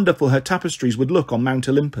how wonderful her tapestries would look on Mount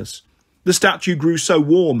Olympus. The statue grew so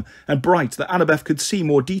warm and bright that Annabeth could see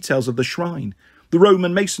more details of the shrine, the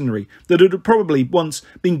Roman masonry that had probably once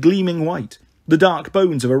been gleaming white, the dark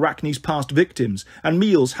bones of Arachne's past victims and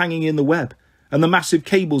meals hanging in the web, and the massive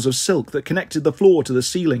cables of silk that connected the floor to the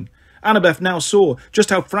ceiling. Annabeth now saw just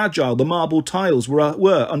how fragile the marble tiles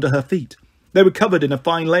were under her feet. They were covered in a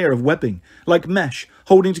fine layer of webbing, like mesh,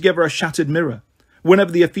 holding together a shattered mirror.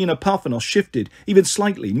 Whenever the Athena Parthenos shifted, even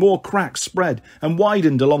slightly, more cracks spread and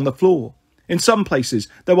widened along the floor. In some places,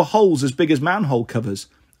 there were holes as big as manhole covers.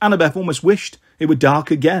 Annabeth almost wished it were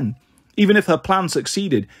dark again. Even if her plan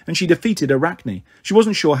succeeded and she defeated Arachne, she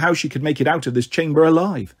wasn't sure how she could make it out of this chamber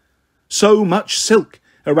alive. "So much silk,"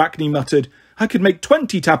 Arachne muttered. "I could make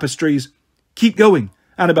 20 tapestries." "Keep going,"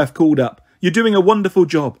 Annabeth called up. "You're doing a wonderful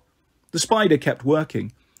job." The spider kept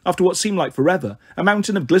working. After what seemed like forever, a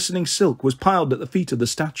mountain of glistening silk was piled at the feet of the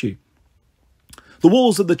statue. The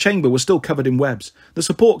walls of the chamber were still covered in webs. The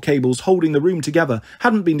support cables holding the room together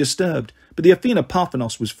hadn't been disturbed, but the Athena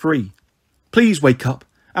Parthenos was free. "Please wake up,"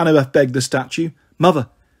 Annabeth begged the statue. "Mother,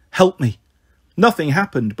 help me." Nothing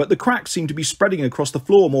happened, but the cracks seemed to be spreading across the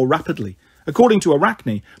floor more rapidly. According to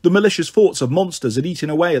Arachne, the malicious thoughts of monsters had eaten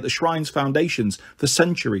away at the shrine's foundations for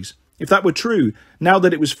centuries. If that were true, now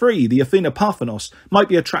that it was free, the Athena Parthenos might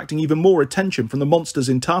be attracting even more attention from the monsters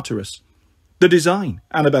in Tartarus. "The design,"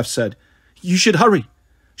 Annabeth said. "You should hurry."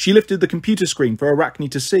 She lifted the computer screen for Arachne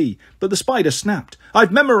to see, but the spider snapped.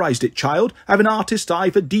 "I've memorised it, child. I have an artist's eye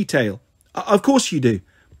for detail." "Of course you do.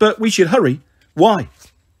 But we should hurry." "Why?"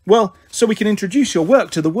 "Well, so we can introduce your work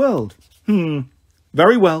to the world."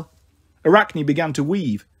 Very well." Arachne began to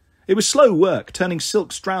weave. It was slow work, turning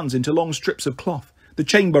silk strands into long strips of cloth. The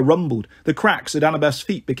chamber rumbled. The cracks at Annabeth's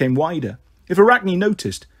feet became wider. If Arachne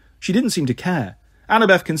noticed, she didn't seem to care.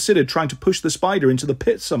 Annabeth considered trying to push the spider into the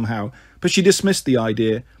pit somehow, but she dismissed the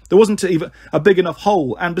idea. There wasn't even a big enough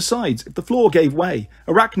hole, and besides, if the floor gave way,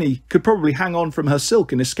 Arachne could probably hang on from her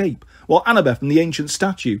silk and escape, while Annabeth and the ancient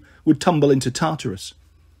statue would tumble into Tartarus.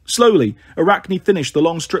 Slowly, Arachne finished the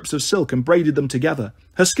long strips of silk and braided them together.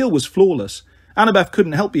 Her skill was flawless. Annabeth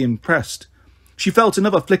couldn't help being impressed. She felt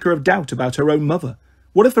another flicker of doubt about her own mother.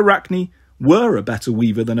 What if Arachne were a better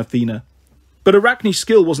weaver than Athena? But Arachne's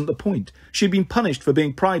skill wasn't the point. She had been punished for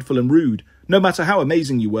being prideful and rude. No matter how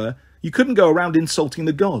amazing you were, you couldn't go around insulting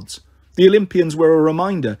the gods. The Olympians were a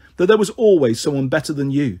reminder that there was always someone better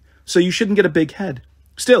than you, so you shouldn't get a big head.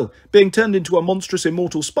 Still, being turned into a monstrous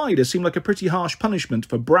immortal spider seemed like a pretty harsh punishment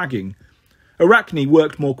for bragging. Arachne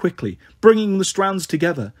worked more quickly, bringing the strands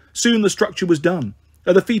together. Soon the structure was done.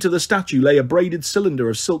 At the feet of the statue lay a braided cylinder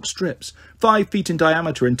of silk strips, 5 feet in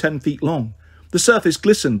diameter and 10 feet long. The surface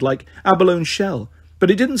glistened like abalone's shell, but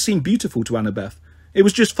it didn't seem beautiful to Annabeth. It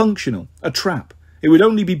was just functional, a trap. It would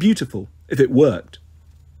only be beautiful if it worked.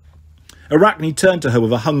 Arachne turned to her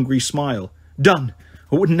with a hungry smile. Done.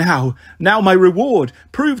 Oh, now my reward.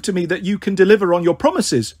 Prove to me that you can deliver on your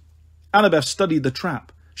promises. Annabeth studied the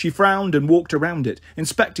trap. She frowned and walked around it,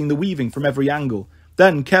 inspecting the weaving from every angle.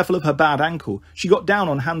 Then, careful of her bad ankle, she got down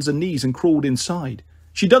on hands and knees and crawled inside.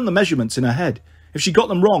 She'd done the measurements in her head. If she got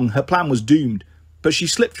them wrong, her plan was doomed. But she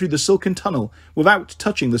slipped through the silken tunnel without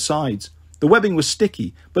touching the sides. The webbing was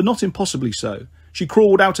sticky, but not impossibly so. She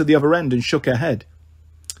crawled out of the other end and shook her head.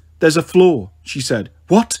 There's a flaw, she said.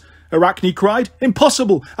 What? Arachne cried.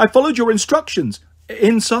 Impossible! I followed your instructions.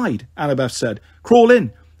 Inside, Annabeth said. Crawl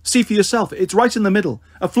in. See for yourself. It's right in the middle.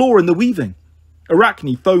 A flaw in the weaving.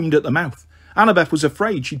 Arachne foamed at the mouth. Annabeth was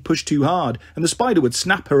afraid she'd pushed too hard and the spider would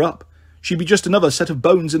snap her up. She'd be just another set of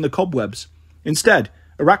bones in the cobwebs. Instead,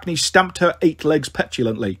 Arachne stamped her 8 legs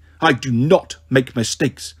petulantly. I do not make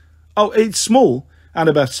mistakes. Oh, it's small,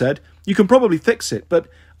 Annabeth said. You can probably fix it, but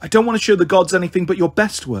I don't want to show the gods anything but your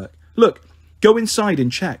best work. Look, go inside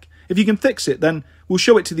and check. If you can fix it, then we'll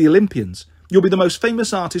show it to the Olympians. You'll be the most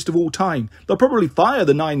famous artist of all time. They'll probably fire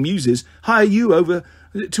the 9 muses, hire you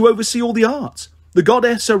to oversee all the arts. The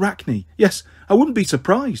goddess Arachne. Yes, I wouldn't be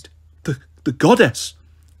surprised. The goddess.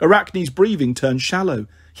 Arachne's breathing turned shallow.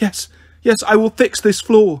 Yes, I will fix this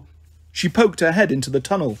flaw. She poked her head into the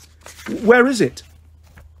tunnel. Where is it?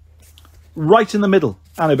 Right in the middle,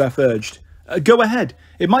 Annabeth urged. Go ahead.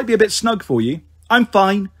 It might be a bit snug for you. I'm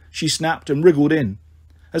fine, she snapped and wriggled in.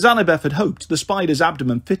 As Annabeth had hoped, the spider's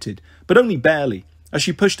abdomen fitted, but only barely. As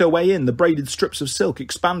she pushed her way in, the braided strips of silk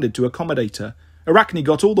expanded to accommodate her. Arachne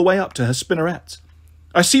got all the way up to her spinnerets.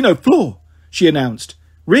 I see no flaw, she announced.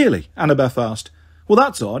 Really? Annabeth asked. Well,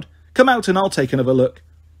 that's odd. Come out and I'll take another look.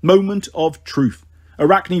 Moment of truth.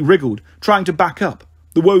 Arachne wriggled, trying to back up.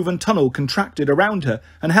 The woven tunnel contracted around her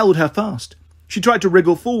and held her fast. She tried to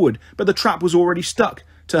wriggle forward, but the trap was already stuck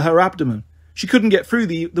to her abdomen. She couldn't get through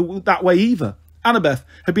that way either. Annabeth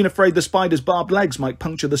had been afraid the spider's barbed legs might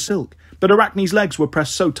puncture the silk, but Arachne's legs were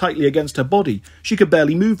pressed so tightly against her body she could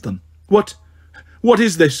barely move them. What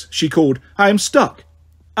is this? She called. I am stuck.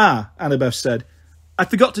 Ah, Annabeth said. I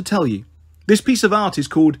forgot to tell you. This piece of art is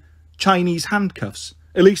called Chinese handcuffs.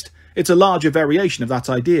 At least, it's a larger variation of that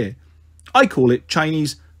idea. I call it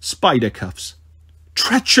Chinese spider cuffs.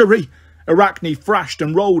 Treachery! Arachne thrashed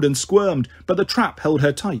and rolled and squirmed, but the trap held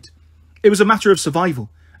her tight. It was a matter of survival,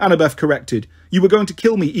 Annabeth corrected. You were going to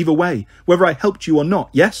kill me either way, whether I helped you or not,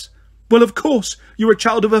 yes? Well, of course, you're a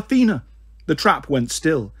child of Athena. The trap went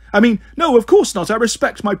still. No, of course not. I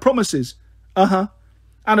respect my promises. Uh-huh.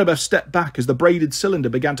 Annabeth stepped back as the braided cylinder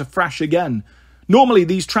began to thrash again. Normally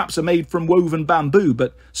these traps are made from woven bamboo,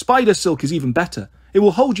 but spider silk is even better. It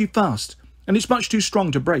will hold you fast, and it's much too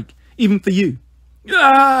strong to break, even for you.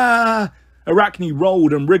 Ah! Arachne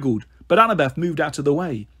rolled and wriggled, but Annabeth moved out of the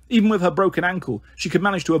way. Even with her broken ankle, she could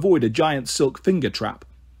manage to avoid a giant silk finger trap.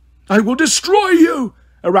 I will destroy you,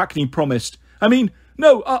 Arachne promised.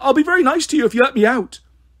 No, I'll be very nice to you if you let me out.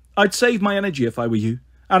 I'd save my energy if I were you.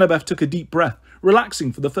 Annabeth took a deep breath,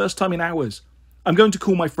 relaxing for the first time in hours. I'm going to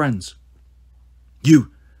call my friends.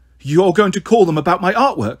 You're going to call them about my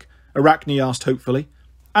artwork? Arachne asked hopefully.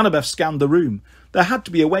 Annabeth scanned the room. There had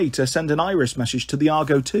to be a way to send an iris message to the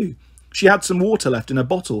Argo too. She had some water left in a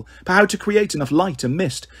bottle, but how to create enough light and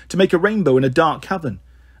mist to make a rainbow in a dark cavern?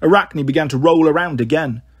 Arachne began to roll around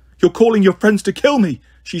again. You're calling your friends to kill me,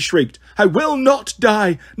 she shrieked. I will not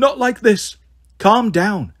die, not like this. Calm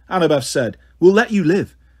down, Annabeth said. We'll let you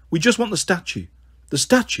live. We just want the statue. The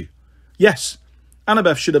statue? Yes.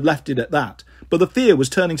 Annabeth should have left it at that, but the fear was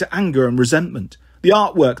turning to anger and resentment. The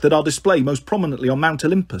artwork that I'll display most prominently on Mount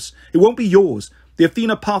Olympus. It won't be yours. The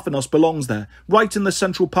Athena Parthenos belongs there, right in the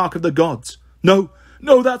central park of the gods. No,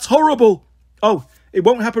 that's horrible. Oh, it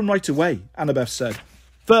won't happen right away, Annabeth said.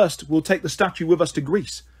 First, we'll take the statue with us to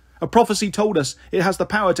Greece. A prophecy told us it has the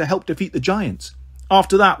power to help defeat the giants.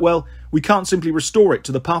 After that, well, we can't simply restore it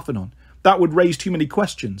to the Parthenon. That would raise too many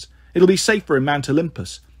questions. It'll be safer in Mount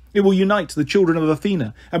Olympus. It will unite the children of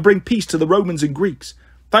Athena and bring peace to the Romans and Greeks.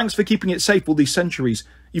 Thanks for keeping it safe all these centuries.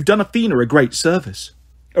 You've done Athena a great service.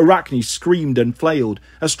 Arachne screamed and flailed.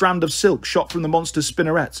 A strand of silk shot from the monster's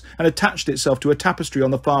spinnerets and attached itself to a tapestry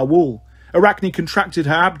on the far wall. Arachne contracted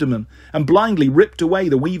her abdomen and blindly ripped away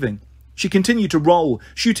the weaving. She continued to roll,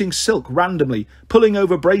 shooting silk randomly, pulling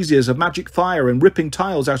over braziers of magic fire and ripping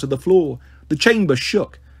tiles out of the floor. The chamber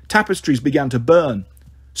shook. Tapestries began to burn.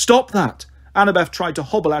 Stop that! Annabeth tried to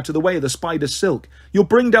hobble out of the way of the spider's silk. You'll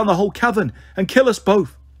bring down the whole cavern and kill us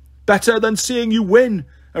both. Better than seeing you win,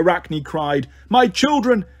 Arachne cried. My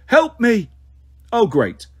children, help me! Oh,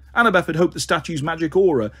 great. Annabeth had hoped the statue's magic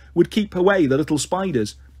aura would keep away the little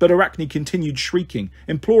spiders, but Arachne continued shrieking,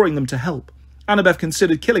 imploring them to help. Annabeth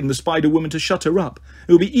considered killing the spider woman to shut her up.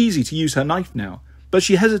 It would be easy to use her knife now, but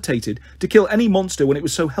she hesitated to kill any monster when it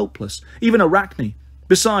was so helpless, even Arachne.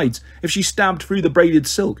 Besides, if she stabbed through the braided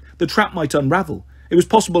silk, the trap might unravel. It was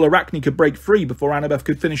possible Arachne could break free before Annabeth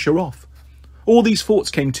could finish her off. All these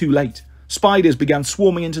thoughts came too late. Spiders began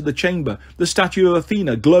swarming into the chamber. The statue of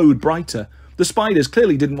Athena glowed brighter. The spiders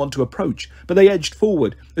clearly didn't want to approach, but they edged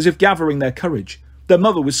forward, as if gathering their courage. Their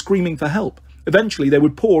mother was screaming for help. Eventually they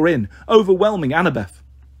would pour in, overwhelming Annabeth.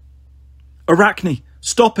 "Arachne,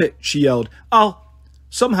 stop it," she yelled.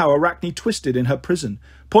 Somehow Arachne twisted in her prison,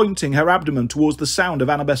 pointing her abdomen towards the sound of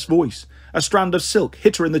Annabeth's voice. A strand of silk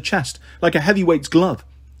hit her in the chest, like a heavyweight's glove.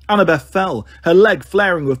 Annabeth fell, her leg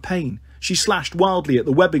flaring with pain. She slashed wildly at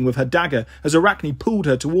the webbing with her dagger as Arachne pulled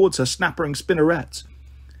her towards her snappering spinnerets.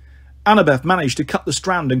 Annabeth managed to cut the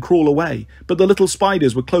strand and crawl away, but the little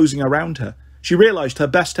spiders were closing around her. She realised her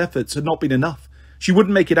best efforts had not been enough. She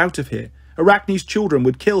wouldn't make it out of here. Arachne's children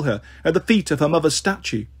would kill her at the feet of her mother's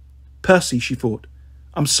statue. "Percy," she thought,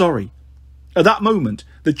 "I'm sorry." At that moment,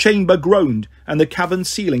 the chamber groaned and the cavern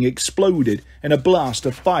ceiling exploded in a blast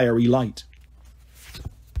of fiery light.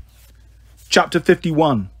 Chapter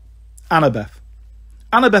 51. Annabeth.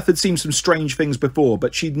 Annabeth had seen some strange things before,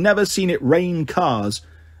 but she'd never seen it rain cars.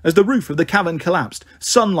 As the roof of the cavern collapsed,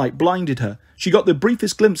 sunlight blinded her. She got the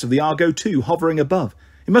briefest glimpse of the Argo 2 hovering above.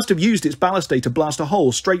 It must have used its ballistae to blast a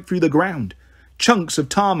hole straight through the ground. Chunks of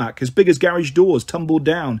tarmac as big as garage doors tumbled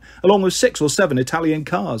down, along with 6 or 7 Italian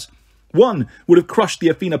cars. One would have crushed the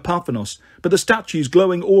Athena Parthenos, but the statue's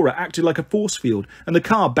glowing aura acted like a force field, and the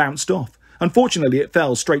car bounced off. Unfortunately, it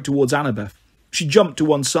fell straight towards Annabeth. She jumped to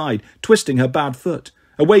one side, twisting her bad foot.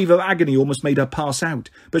 A wave of agony almost made her pass out,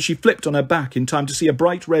 but she flipped on her back in time to see a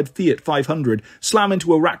bright red Fiat 500 slam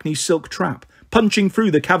into Arachne's silk trap, punching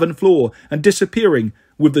through the cavern floor and disappearing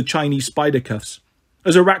with the Chinese spider cuffs.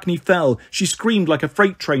 As Arachne fell, she screamed like a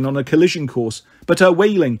freight train on a collision course, but her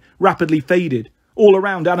wailing rapidly faded. All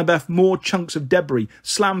around Annabeth, more chunks of debris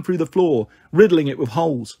slammed through the floor, riddling it with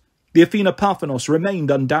holes. The Athena Parthenos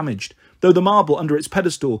remained undamaged, though the marble under its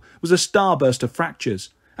pedestal was a starburst of fractures.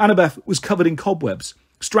 Annabeth was covered in cobwebs.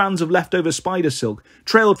 Strands of leftover spider silk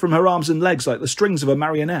trailed from her arms and legs like the strings of a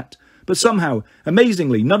marionette. But somehow,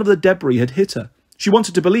 amazingly, none of the debris had hit her. She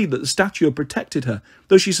wanted to believe that the statue had protected her,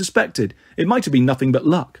 though she suspected it might have been nothing but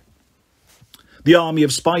luck. The army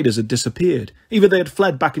of spiders had disappeared. Either they had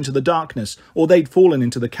fled back into the darkness, or they'd fallen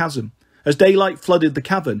into the chasm. As daylight flooded the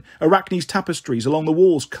cavern, Arachne's tapestries along the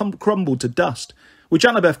walls crumbled to dust, which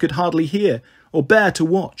Annabeth could hardly hear or bear to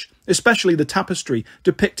watch, especially the tapestry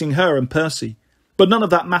depicting her and Percy. But none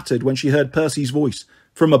of that mattered when she heard Percy's voice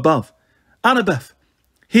from above. "Annabeth!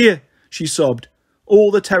 Here!" she sobbed.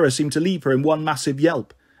 All the terror seemed to leave her in one massive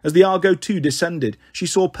yelp. As the Argo 2 descended, she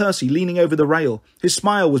saw Percy leaning over the rail. His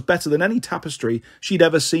smile was better than any tapestry she'd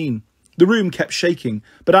ever seen. The room kept shaking,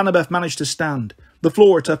 but Annabeth managed to stand. The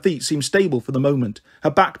floor at her feet seemed stable for the moment.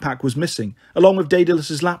 Her backpack was missing, along with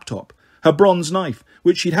Daedalus's laptop. Her bronze knife,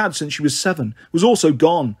 which she'd had since she was 7, was also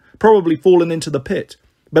gone, probably fallen into the pit.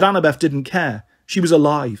 But Annabeth didn't care. She was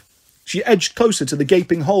alive. She edged closer to the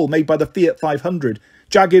gaping hole made by the Fiat 500.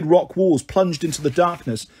 Jagged rock walls plunged into the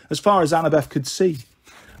darkness as far as Annabeth could see.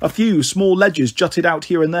 A few small ledges jutted out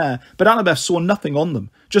here and there, but Annabeth saw nothing on them,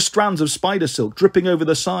 just strands of spider silk dripping over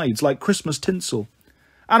the sides like Christmas tinsel.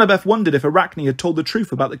 Annabeth wondered if Arachne had told the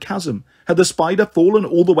truth about the chasm. Had the spider fallen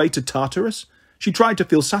all the way to Tartarus? She tried to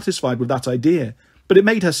feel satisfied with that idea, but it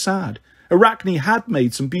made her sad. Arachne had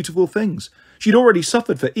made some beautiful things. She'd already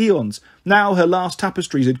suffered for eons. Now her last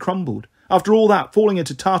tapestries had crumbled. After all that, falling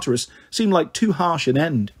into Tartarus seemed like too harsh an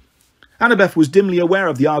end. Annabeth was dimly aware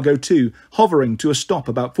of the Argo 2, hovering to a stop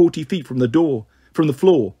about 40 feet from the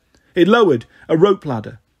floor. It lowered a rope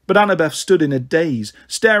ladder, but Annabeth stood in a daze,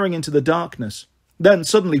 staring into the darkness. Then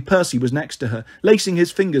suddenly Percy was next to her, lacing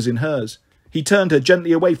his fingers in hers. He turned her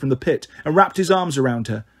gently away from the pit and wrapped his arms around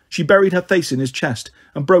her. She buried her face in his chest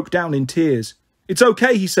and broke down in tears. "It's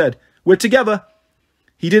okay," he said. "We're together."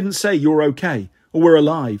 He didn't say "you're okay" or "we're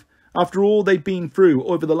alive." After all they'd been through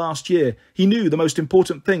over the last year, he knew the most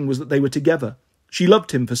important thing was that they were together. She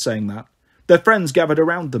loved him for saying that. Their friends gathered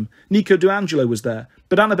around them. Nico D'Angelo was there,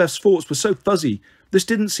 but Annabeth's thoughts were so fuzzy. This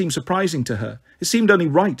didn't seem surprising to her. It seemed only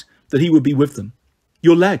right that he would be with them.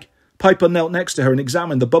 "Your leg." Piper knelt next to her and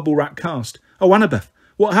examined the bubble wrap cast. "Oh, Annabeth,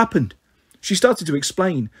 what happened?" She started to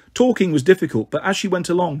explain. Talking was difficult, but as she went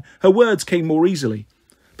along, her words came more easily.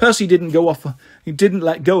 Percy didn't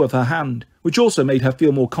let go of her hand, which also made her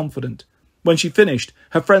feel more confident. When she finished,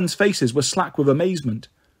 her friends' faces were slack with amazement.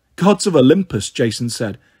 "Gods of Olympus," Jason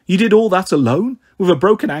said. You did all that alone? With a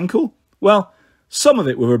broken ankle? Well, some of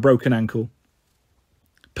it with a broken ankle.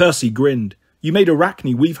 Percy grinned. You made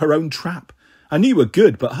Arachne weave her own trap. I knew you were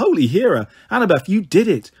good, but holy Hera, Annabeth, you did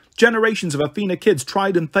it. Generations of Athena kids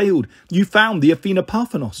tried and failed. You found the Athena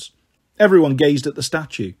Parthenos. Everyone gazed at the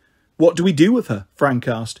statue. What do we do with her? Frank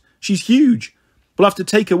asked. She's huge. We'll have to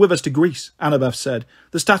take her with us to Greece, Annabeth said.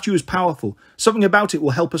 The statue is powerful. Something about it will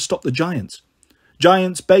help us stop the giants.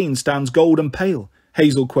 Giant's bane stands gold and pale,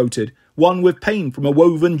 Hazel quoted. One with pain from a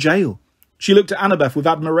woven jail. She looked at Annabeth with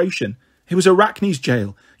admiration. It was Arachne's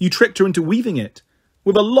jail. You tricked her into weaving it.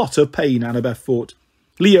 With a lot of pain, Annabeth thought.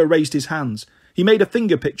 Leo raised his hands. He made a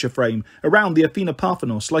finger picture frame around the Athena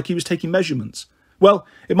Parthenos like he was taking measurements. Well,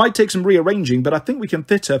 it might take some rearranging, but I think we can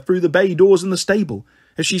fit her through the bay doors in the stable.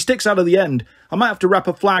 If she sticks out of the end, I might have to wrap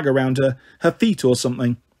a flag around her feet or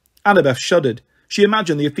something. Annabeth shuddered. She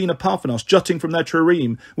imagined the Athena Parthenos jutting from their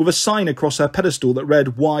trireme with a sign across her pedestal that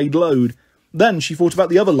read, Wide Load. Then she thought about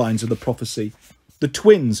the other lines of the prophecy. The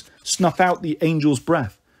twins snuff out the angel's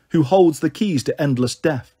breath, who holds the keys to endless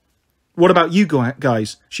death. What about you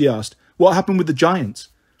guys? She asked. What happened with the giants?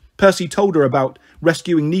 Percy told her about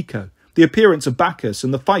rescuing Nico, the appearance of Bacchus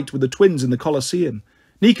and the fight with the twins in the Colosseum.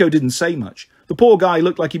 Nico didn't say much. The poor guy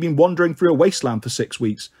looked like he'd been wandering through a wasteland for 6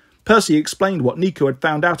 weeks. Percy explained what Nico had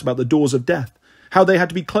found out about the doors of death, how they had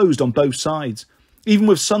to be closed on both sides. Even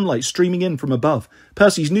with sunlight streaming in from above,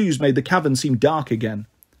 Percy's news made the cavern seem dark again.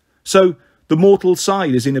 So, the mortal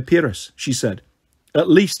side is in Epirus, she said. At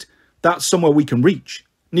least, that's somewhere we can reach.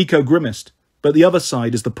 Nico grimaced. But the other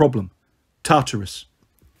side is the problem. Tartarus.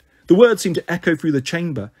 The words seemed to echo through the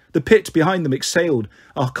chamber. The pit behind them exhaled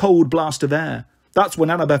a cold blast of air. That's when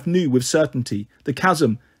Annabeth knew with certainty the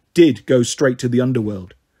chasm did go straight to the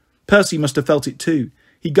underworld. Percy must have felt it too.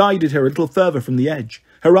 He guided her a little further from the edge.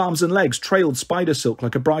 Her arms and legs trailed spider silk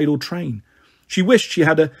like a bridal train. She wished she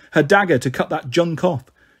had her dagger to cut that junk off.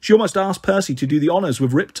 She almost asked Percy to do the honours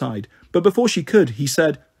with Riptide, but before she could, he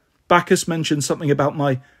said, Bacchus mentioned something about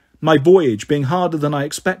my voyage being harder than I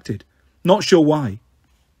expected. Not sure why.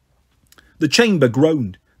 The chamber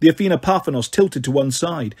groaned. The Athena Parthenos tilted to one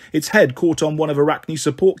side. Its head caught on one of Arachne's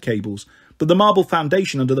support cables, but the marble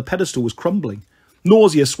foundation under the pedestal was crumbling.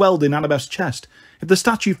 Nausea swelled in Annabeth's chest. If the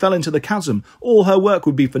statue fell into the chasm, all her work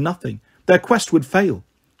would be for nothing. Their quest would fail.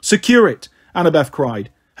 Secure it, Annabeth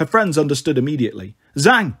cried. Her friends understood immediately.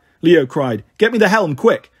 Zang, Leo cried. Get me the helm,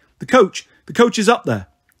 quick. The coach is up there.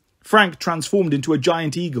 Frank transformed into a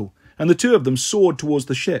giant eagle, and the two of them soared towards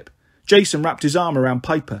the ship. Jason wrapped his arm around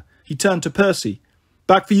Piper. He turned to Percy.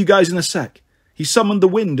 Back for you guys in a sec. He summoned the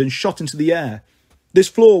wind and shot into the air. This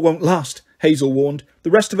floor won't last, Hazel warned.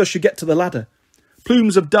 The rest of us should get to the ladder.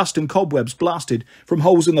 Plumes of dust and cobwebs blasted from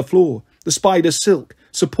holes in the floor. The spider's silk,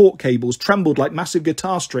 support cables trembled like massive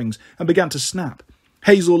guitar strings and began to snap.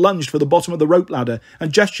 Hazel lunged for the bottom of the rope ladder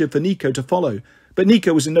and gestured for Nico to follow, but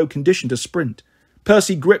Nico was in no condition to sprint.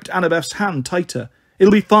 Percy gripped Annabeth's hand tighter.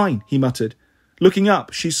 It'll be fine, he muttered. Looking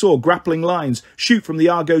up, she saw grappling lines shoot from the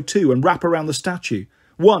Argo 2 and wrap around the statue.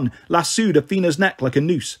 One lassoed Athena's neck like a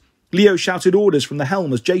noose. Leo shouted orders from the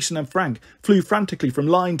helm as Jason and Frank flew frantically from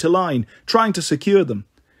line to line, trying to secure them.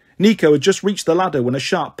 Nico had just reached the ladder when a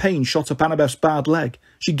sharp pain shot up Annabeth's bad leg.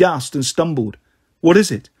 She gasped and stumbled. What is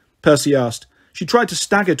it? Percy asked. She tried to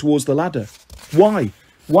stagger towards the ladder. Why?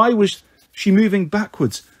 Why was she moving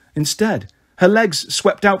backwards instead? Her legs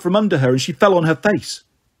swept out from under her and she fell on her face.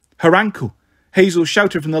 Her ankle. Hazel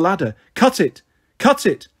shouted from the ladder. Cut it! Cut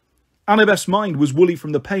it! Annabeth's mind was woolly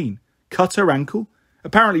from the pain. Cut her ankle?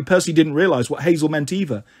 Apparently Percy didn't realise what Hazel meant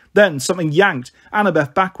either. Then something yanked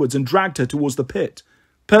Annabeth backwards and dragged her towards the pit.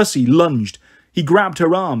 Percy lunged. He grabbed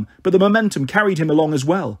her arm, but the momentum carried him along as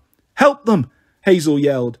well. Help them! Hazel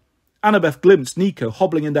yelled. Annabeth glimpsed Nico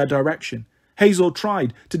hobbling in their direction. Hazel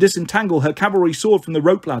tried to disentangle her cavalry sword from the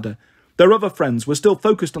rope ladder. Their other friends were still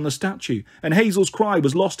focused on the statue, and Hazel's cry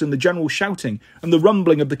was lost in the general shouting and the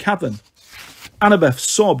rumbling of the cavern. Annabeth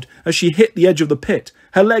sobbed as she hit the edge of the pit.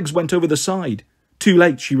 Her legs went over the side. Too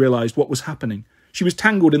late, she realised what was happening. She was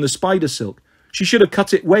tangled in the spider silk. She should have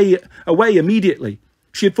cut it away immediately.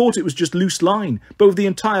 She had thought it was just loose line, but with the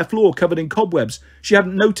entire floor covered in cobwebs, she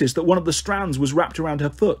hadn't noticed that one of the strands was wrapped around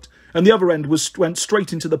her foot, and the other end went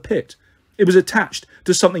straight into the pit. It was attached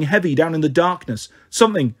to something heavy down in the darkness,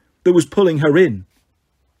 something that was pulling her in.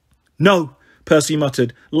 No, Percy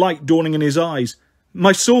muttered, light dawning in his eyes.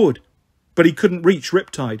 My sword! But he couldn't reach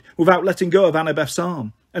Riptide without letting go of Annabeth's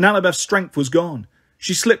arm, and Annabeth's strength was gone.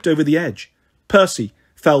 She slipped over the edge. Percy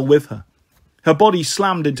fell with her. Her body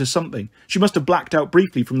slammed into something. She must have blacked out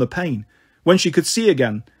briefly from the pain. When she could see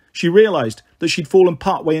again, she realised that she'd fallen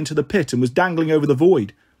part way into the pit and was dangling over the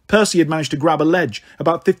void. Percy had managed to grab a ledge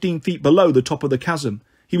about 15 feet below the top of the chasm.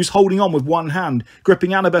 He was holding on with one hand,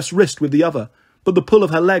 gripping Annabeth's wrist with the other, but the pull of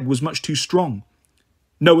her leg was much too strong.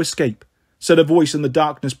 "No escape," said a voice in the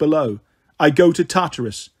darkness below. "I go to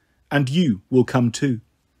Tartarus, and you will come too."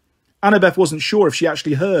 Annabeth wasn't sure if she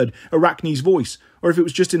actually heard Arachne's voice, or if it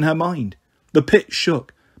was just in her mind. The pit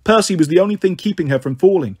shook. Percy was the only thing keeping her from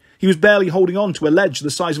falling. He was barely holding on to a ledge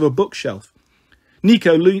the size of a bookshelf.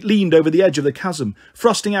 Nico leaned over the edge of the chasm,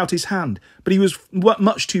 thrusting out his hand, but he was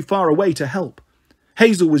much too far away to help.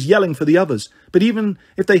 Hazel was yelling for the others, but even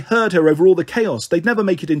if they heard her over all the chaos, they'd never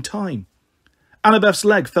make it in time. Annabeth's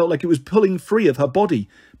leg felt like it was pulling free of her body.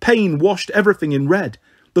 Pain washed everything in red.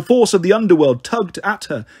 The force of the underworld tugged at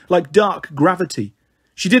her like dark gravity.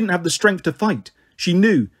 She didn't have the strength to fight. She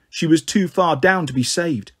knew she was too far down to be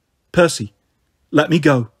saved. "Percy, let me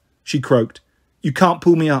go," she croaked. "You can't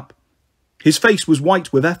pull me up." His face was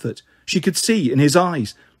white with effort. She could see in his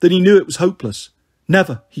eyes that he knew it was hopeless.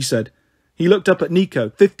 "Never," he said. He looked up at Nico,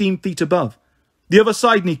 15 feet above. "The other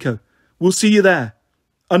side, Nico. We'll see you there.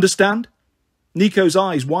 Understand?" Nico's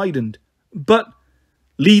eyes widened. "But—"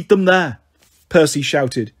 "Lead them there," Percy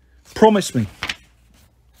shouted. "Promise me."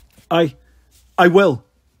 I will."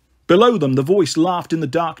 Below them, the voice laughed in the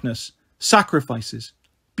darkness. "Sacrifices.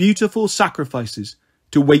 Beautiful sacrifices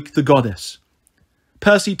to wake the goddess."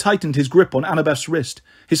 Percy tightened his grip on Annabeth's wrist.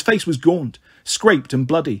 His face was gaunt, scraped and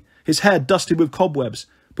bloody, his hair dusted with cobwebs.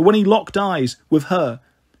 But when he locked eyes with her,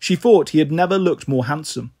 she thought he had never looked more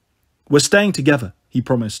handsome. "We're staying together," he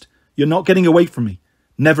promised. "You're not getting away from me.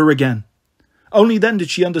 Never again." Only then did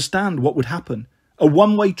she understand what would happen. A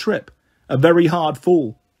one-way trip. A very hard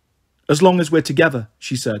fall. "As long as we're together,"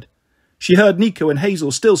 she said. She heard Nico and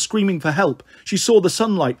Hazel still screaming for help. She saw the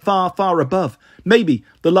sunlight far, far above. Maybe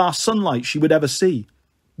the last sunlight she would ever see.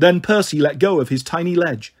 Then Percy let go of his tiny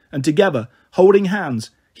ledge, and together, holding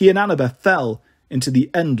hands, he and Annabeth fell into the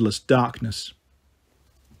endless darkness.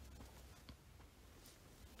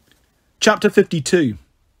 Chapter 52.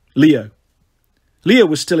 Leo. Leo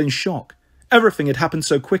was still in shock. Everything had happened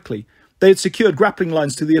so quickly. They had secured grappling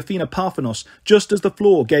lines to the Athena Parthenos just as the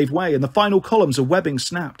floor gave way and the final columns of webbing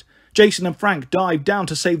snapped. Jason and Frank dived down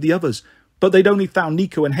to save the others, but they'd only found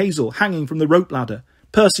Nico and Hazel hanging from the rope ladder.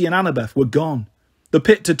 Percy and Annabeth were gone. The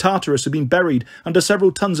pit to Tartarus had been buried under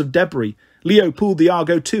several tons of debris. Leo pulled the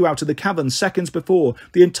Argo 2 out of the cavern seconds before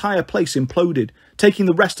the entire place imploded, taking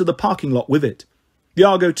the rest of the parking lot with it. The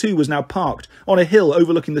Argo 2 was now parked on a hill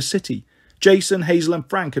overlooking the city. Jason, Hazel and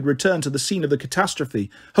Frank had returned to the scene of the catastrophe,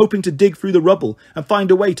 hoping to dig through the rubble and find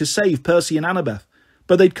a way to save Percy and Annabeth.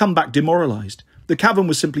 But they'd come back demoralised. The cavern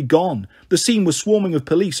was simply gone. The scene was swarming with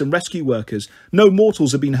police and rescue workers. No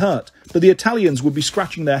mortals had been hurt, but the Italians would be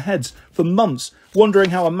scratching their heads for months, wondering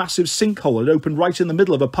how a massive sinkhole had opened right in the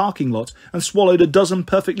middle of a parking lot and swallowed a dozen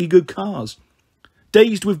perfectly good cars.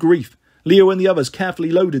 Dazed with grief, Leo and the others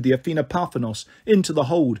carefully loaded the Athena Parthenos into the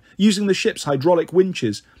hold, using the ship's hydraulic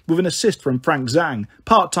winches, with an assist from Frank Zhang,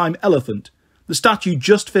 part-time elephant. The statue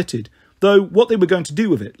just fitted, though what they were going to do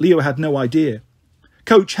with it, Leo had no idea.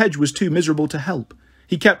 Coach Hedge was too miserable to help.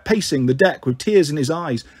 He kept pacing the deck with tears in his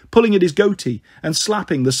eyes, pulling at his goatee and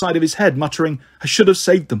slapping the side of his head, muttering, "I should have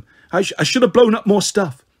saved them. I should have blown up more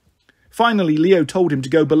stuff." Finally, Leo told him to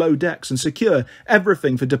go below decks and secure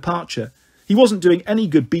everything for departure. He wasn't doing any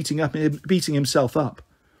good beating himself up.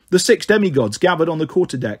 The 6 demigods gathered on the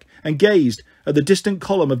quarterdeck and gazed at the distant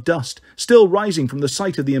column of dust still rising from the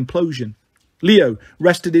site of the implosion. Leo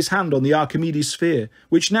rested his hand on the Archimedes sphere,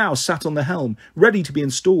 which now sat on the helm, ready to be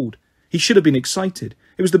installed. He should have been excited.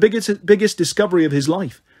 It was the biggest discovery of his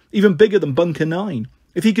life, even bigger than Bunker 9.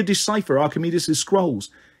 If he could decipher Archimedes'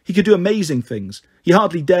 scrolls, he could do amazing things. He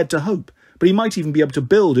hardly dared to hope, but he might even be able to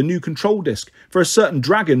build a new control disk for a certain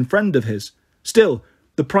dragon friend of his. Still,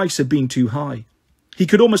 the price had been too high. He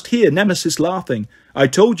could almost hear Nemesis laughing. "I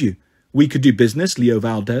told you, we could do business, Leo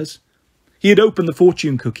Valdez." He had opened the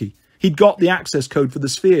fortune cookie. He'd got the access code for the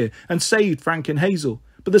sphere and saved Frank and Hazel,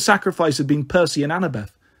 but the sacrifice had been Percy and Annabeth.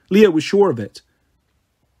 Leo was sure of it.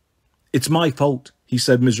 "It's my fault," he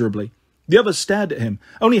said miserably. The others stared at him.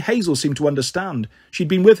 Only Hazel seemed to understand. She'd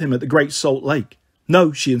been with him at the Great Salt Lake.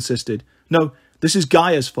 "No," she insisted. "No, this is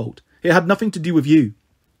Gaia's fault. It had nothing to do with you."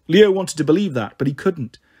 Leo wanted to believe that, but he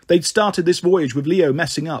couldn't. They'd started this voyage with Leo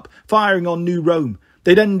messing up, firing on New Rome.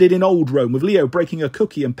 They'd ended in Old Rome, with Leo breaking a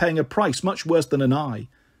cookie and paying a price much worse than an eye.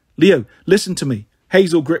 "Leo, listen to me."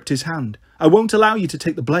 Hazel gripped his hand. "I won't allow you to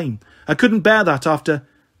take the blame. I couldn't bear that after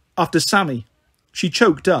Sammy." She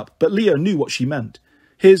choked up, but Leo knew what she meant.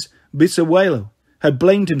 His bisabuelo had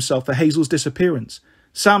blamed himself for Hazel's disappearance.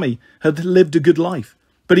 Sammy had lived a good life,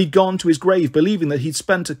 but he'd gone to his grave believing that he'd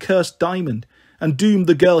spent a cursed diamond, and doomed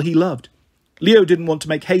the girl he loved. Leo didn't want to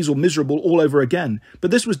make Hazel miserable all over again,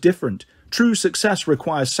 but this was different. True success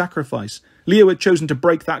requires sacrifice. Leo had chosen to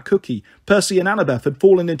break that cookie. Percy and Annabeth had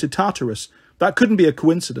fallen into Tartarus. That couldn't be a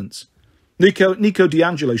coincidence. Nico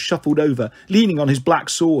D'Angelo shuffled over, leaning on his black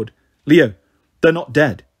sword. Leo, they're not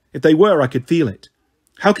dead. If they were, I could feel it.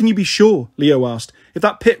 How can you be sure? Leo asked. If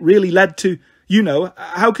that pit really led to,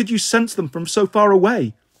 how could you sense them from so far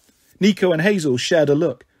away? Nico and Hazel shared a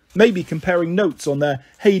look, maybe comparing notes on their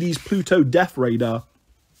Hades-Pluto death radar.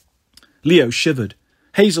 Leo shivered.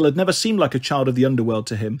 Hazel had never seemed like a child of the underworld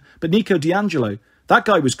to him, but Nico D'Angelo, that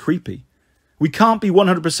guy was creepy. We can't be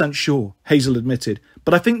 100% sure, Hazel admitted,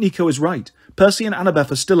 but I think Nico is right. Percy and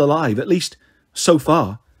Annabeth are still alive, at least so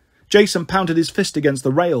far. Jason pounded his fist against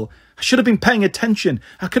the rail. I should have been paying attention.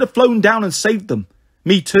 I could have flown down and saved them.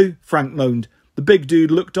 Me too, Frank moaned. The big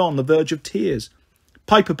dude looked on the verge of tears.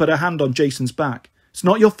 Piper put her hand on Jason's back. It's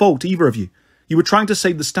not your fault, either of you. You were trying to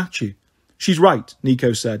save the statue. She's right,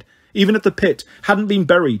 Nico said. Even if the pit hadn't been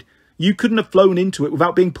buried, you couldn't have flown into it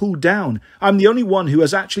without being pulled down. I'm the only one who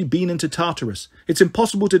has actually been into Tartarus. It's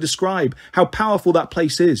impossible to describe how powerful that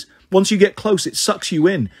place is. Once you get close, it sucks you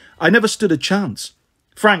in. I never stood a chance.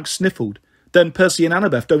 Frank sniffled. Then Percy and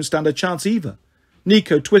Annabeth don't stand a chance either.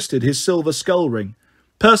 Nico twisted his silver skull ring.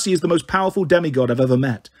 Percy is the most powerful demigod I've ever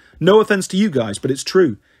met. No offence to you guys, but it's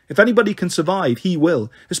true. If anybody can survive, he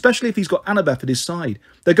will, especially if he's got Annabeth at his side.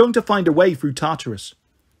 They're going to find a way through Tartarus.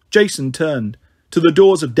 Jason turned. To the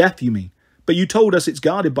doors of death, you mean? But you told us it's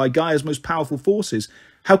guarded by Gaia's most powerful forces.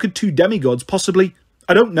 How could two demigods possibly...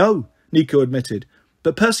 I don't know, Nico admitted.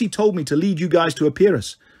 But Percy told me to lead you guys to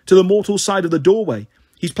Epirus, to the mortal side of the doorway.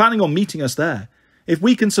 He's planning on meeting us there. If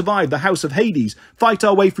we can survive the House of Hades, fight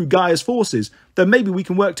our way through Gaia's forces, then maybe we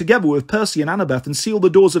can work together with Percy and Annabeth and seal the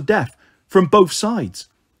doors of death from both sides.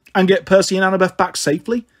 And get Percy and Annabeth back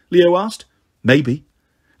safely? Leo asked. Maybe.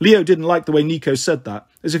 Leo didn't like the way Nico said that,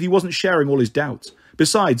 as if he wasn't sharing all his doubts.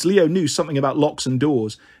 Besides, Leo knew something about locks and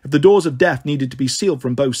doors. If the doors of death needed to be sealed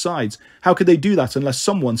from both sides, how could they do that unless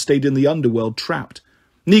someone stayed in the underworld trapped?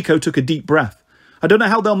 Nico took a deep breath. I don't know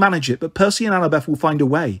how they'll manage it, but Percy and Annabeth will find a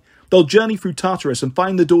way. They'll journey through Tartarus and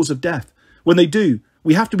find the doors of death. When they do,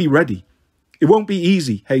 we have to be ready. It won't be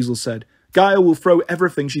easy, Hazel said. Gaia will throw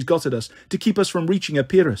everything she's got at us to keep us from reaching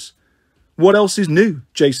Epirus. What else is new?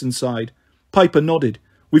 Jason sighed. Piper nodded.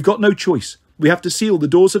 We've got no choice. We have to seal the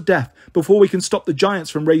doors of death before we can stop the giants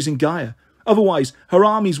from raising Gaia. Otherwise, her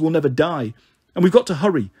armies will never die. And we've got to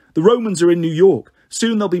hurry. The Romans are in New York.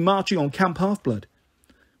 Soon they'll be marching on Camp Half-Blood.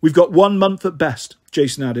 We've got 1 month at best,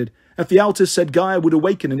 Jason added. Ephialtes said Gaia would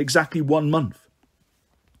awaken in exactly 1 month.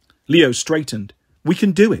 Leo straightened. We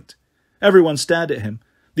can do it. Everyone stared at him.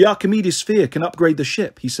 The Archimedes sphere can upgrade the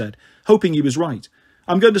ship, he said, hoping he was right.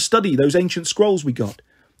 I'm going to study those ancient scrolls we got.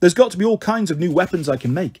 There's got to be all kinds of new weapons I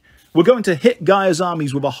can make. We're going to hit Gaia's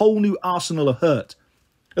armies with a whole new arsenal of hurt.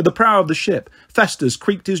 At the prow of the ship, Festus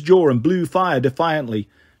creaked his jaw and blew fire defiantly.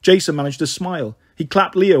 Jason managed to smile. He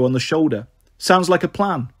clapped Leo on the shoulder. Sounds like a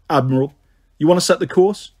plan, Admiral. You want to set the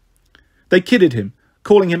course? They kidded him,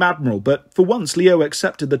 calling him Admiral, but for once Leo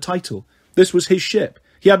accepted the title. This was his ship.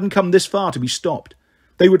 He hadn't come this far to be stopped.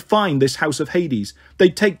 They would find this House of Hades.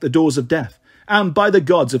 They'd take the doors of death. And by the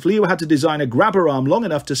gods, if Leo had to design a grabber arm long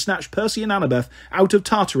enough to snatch Percy and Annabeth out of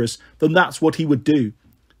Tartarus, then that's what he would do.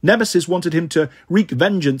 Nemesis wanted him to wreak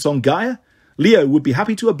vengeance on Gaia? Leo would be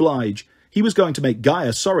happy to oblige. He was going to make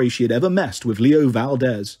Gaia sorry she had ever messed with Leo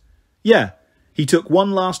Valdez. Yeah, he took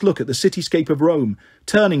one last look at the cityscape of Rome,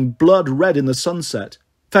 turning blood red in the sunset.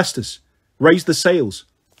 Festus, raise the sails.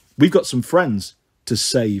 We've got some friends to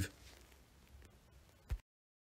save.